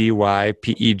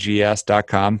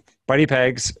 BUDDYPEGS.com. Buddy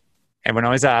Pegs, everyone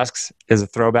always asks, is a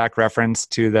throwback reference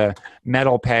to the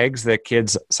metal pegs that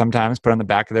kids sometimes put on the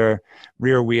back of their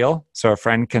rear wheel so a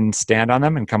friend can stand on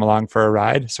them and come along for a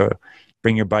ride. So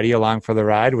bring your buddy along for the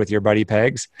ride with your Buddy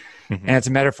Pegs. Mm-hmm. And it's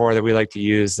a metaphor that we like to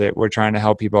use, that we're trying to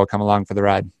help people come along for the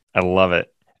ride. I love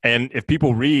it. And if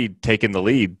people read Taking the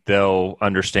Lead, they'll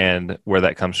understand where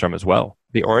that comes from as well.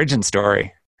 The origin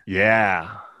story.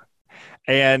 Yeah.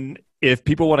 And if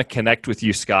people want to connect with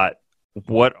you, Scott,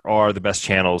 what are the best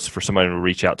channels for somebody to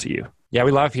reach out to you? Yeah,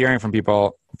 we love hearing from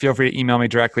people. Feel free to email me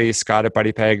directly,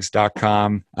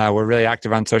 scott@buddypegs.com. We're really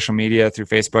active on social media through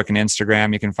Facebook and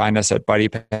Instagram. You can find us at Buddy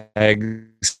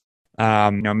Pegs.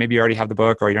 Maybe you already have the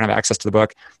book or you don't have access to the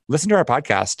book. Listen to our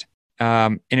podcast.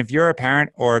 And if you're a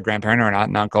parent or a grandparent or an aunt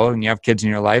and uncle and you have kids in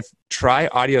your life, try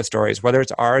audio stories, whether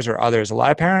it's ours or others. A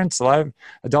lot of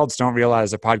adults don't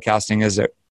realize that podcasting is an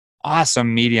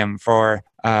awesome medium for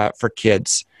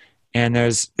kids. And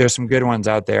there's some good ones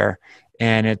out there.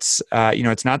 And it's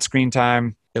it's not screen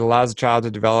time. It allows the child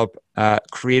to develop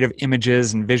creative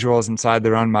images and visuals inside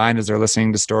their own mind as they're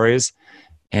listening to stories.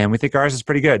 And we think ours is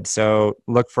pretty good. So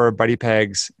look for Buddy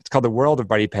Pegs. It's called The World of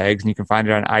Buddy Pegs, and you can find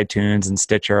it on iTunes and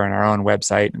Stitcher and our own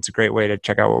website. It's a great way to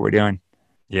check out what we're doing.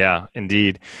 Yeah,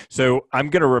 indeed. So I'm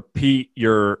going to repeat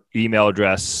your email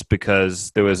address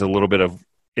because there was a little bit of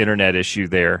internet issue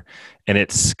there. And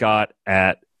it's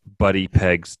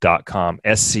scott@buddypegs.com,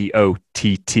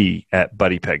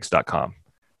 SCOTT@buddypegs.com.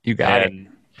 You got it.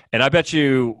 And I bet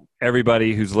you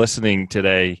everybody who's listening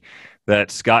today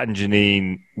that Scott and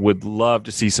Janine would love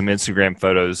to see some Instagram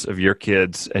photos of your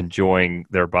kids enjoying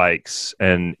their bikes,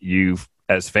 and you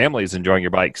as families enjoying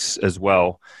your bikes as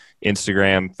well.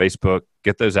 Instagram, Facebook,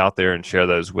 get those out there and share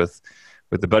those with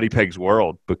the Buddy Pegs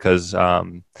world, because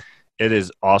it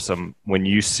is awesome when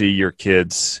you see your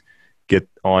kids get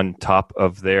on top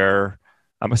of their,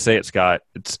 I'm going to say it, Scott,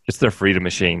 it's their freedom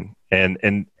machine. And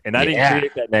I didn't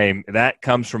create that name. That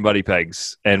comes from Buddy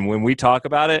Pegs. And when we talk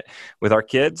about it with our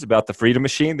kids about the freedom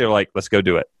machine, they're like, let's go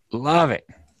do it. Love it.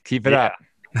 Keep it up.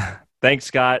 Thanks,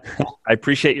 Scott. I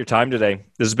appreciate your time today.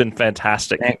 This has been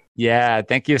fantastic.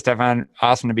 Thank you, Stefan.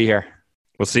 Awesome to be here.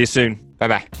 We'll see you soon.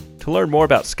 Bye-bye. To learn more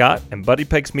about Scott and Buddy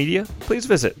Pegs Media, please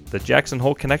visit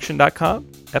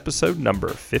thejacksonholeconnection.com, episode number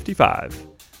 55.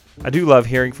 I do love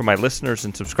hearing from my listeners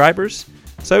and subscribers,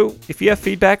 so if you have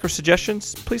feedback or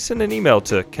suggestions, please send an email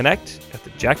to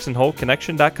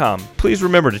connect@thejacksonholeconnection.com. Please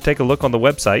remember to take a look on the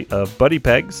website of Buddy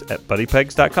Pegs at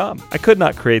buddypegs.com. I could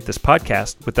not create this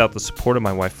podcast without the support of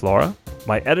my wife, Flora,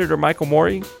 my editor, Michael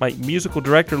Morey, my musical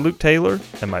director, Luke Taylor,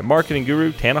 and my marketing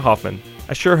guru, Tana Hoffman.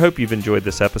 I sure hope you've enjoyed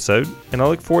this episode, and I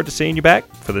look forward to seeing you back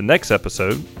for the next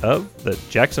episode of The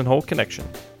Jackson Hole Connection.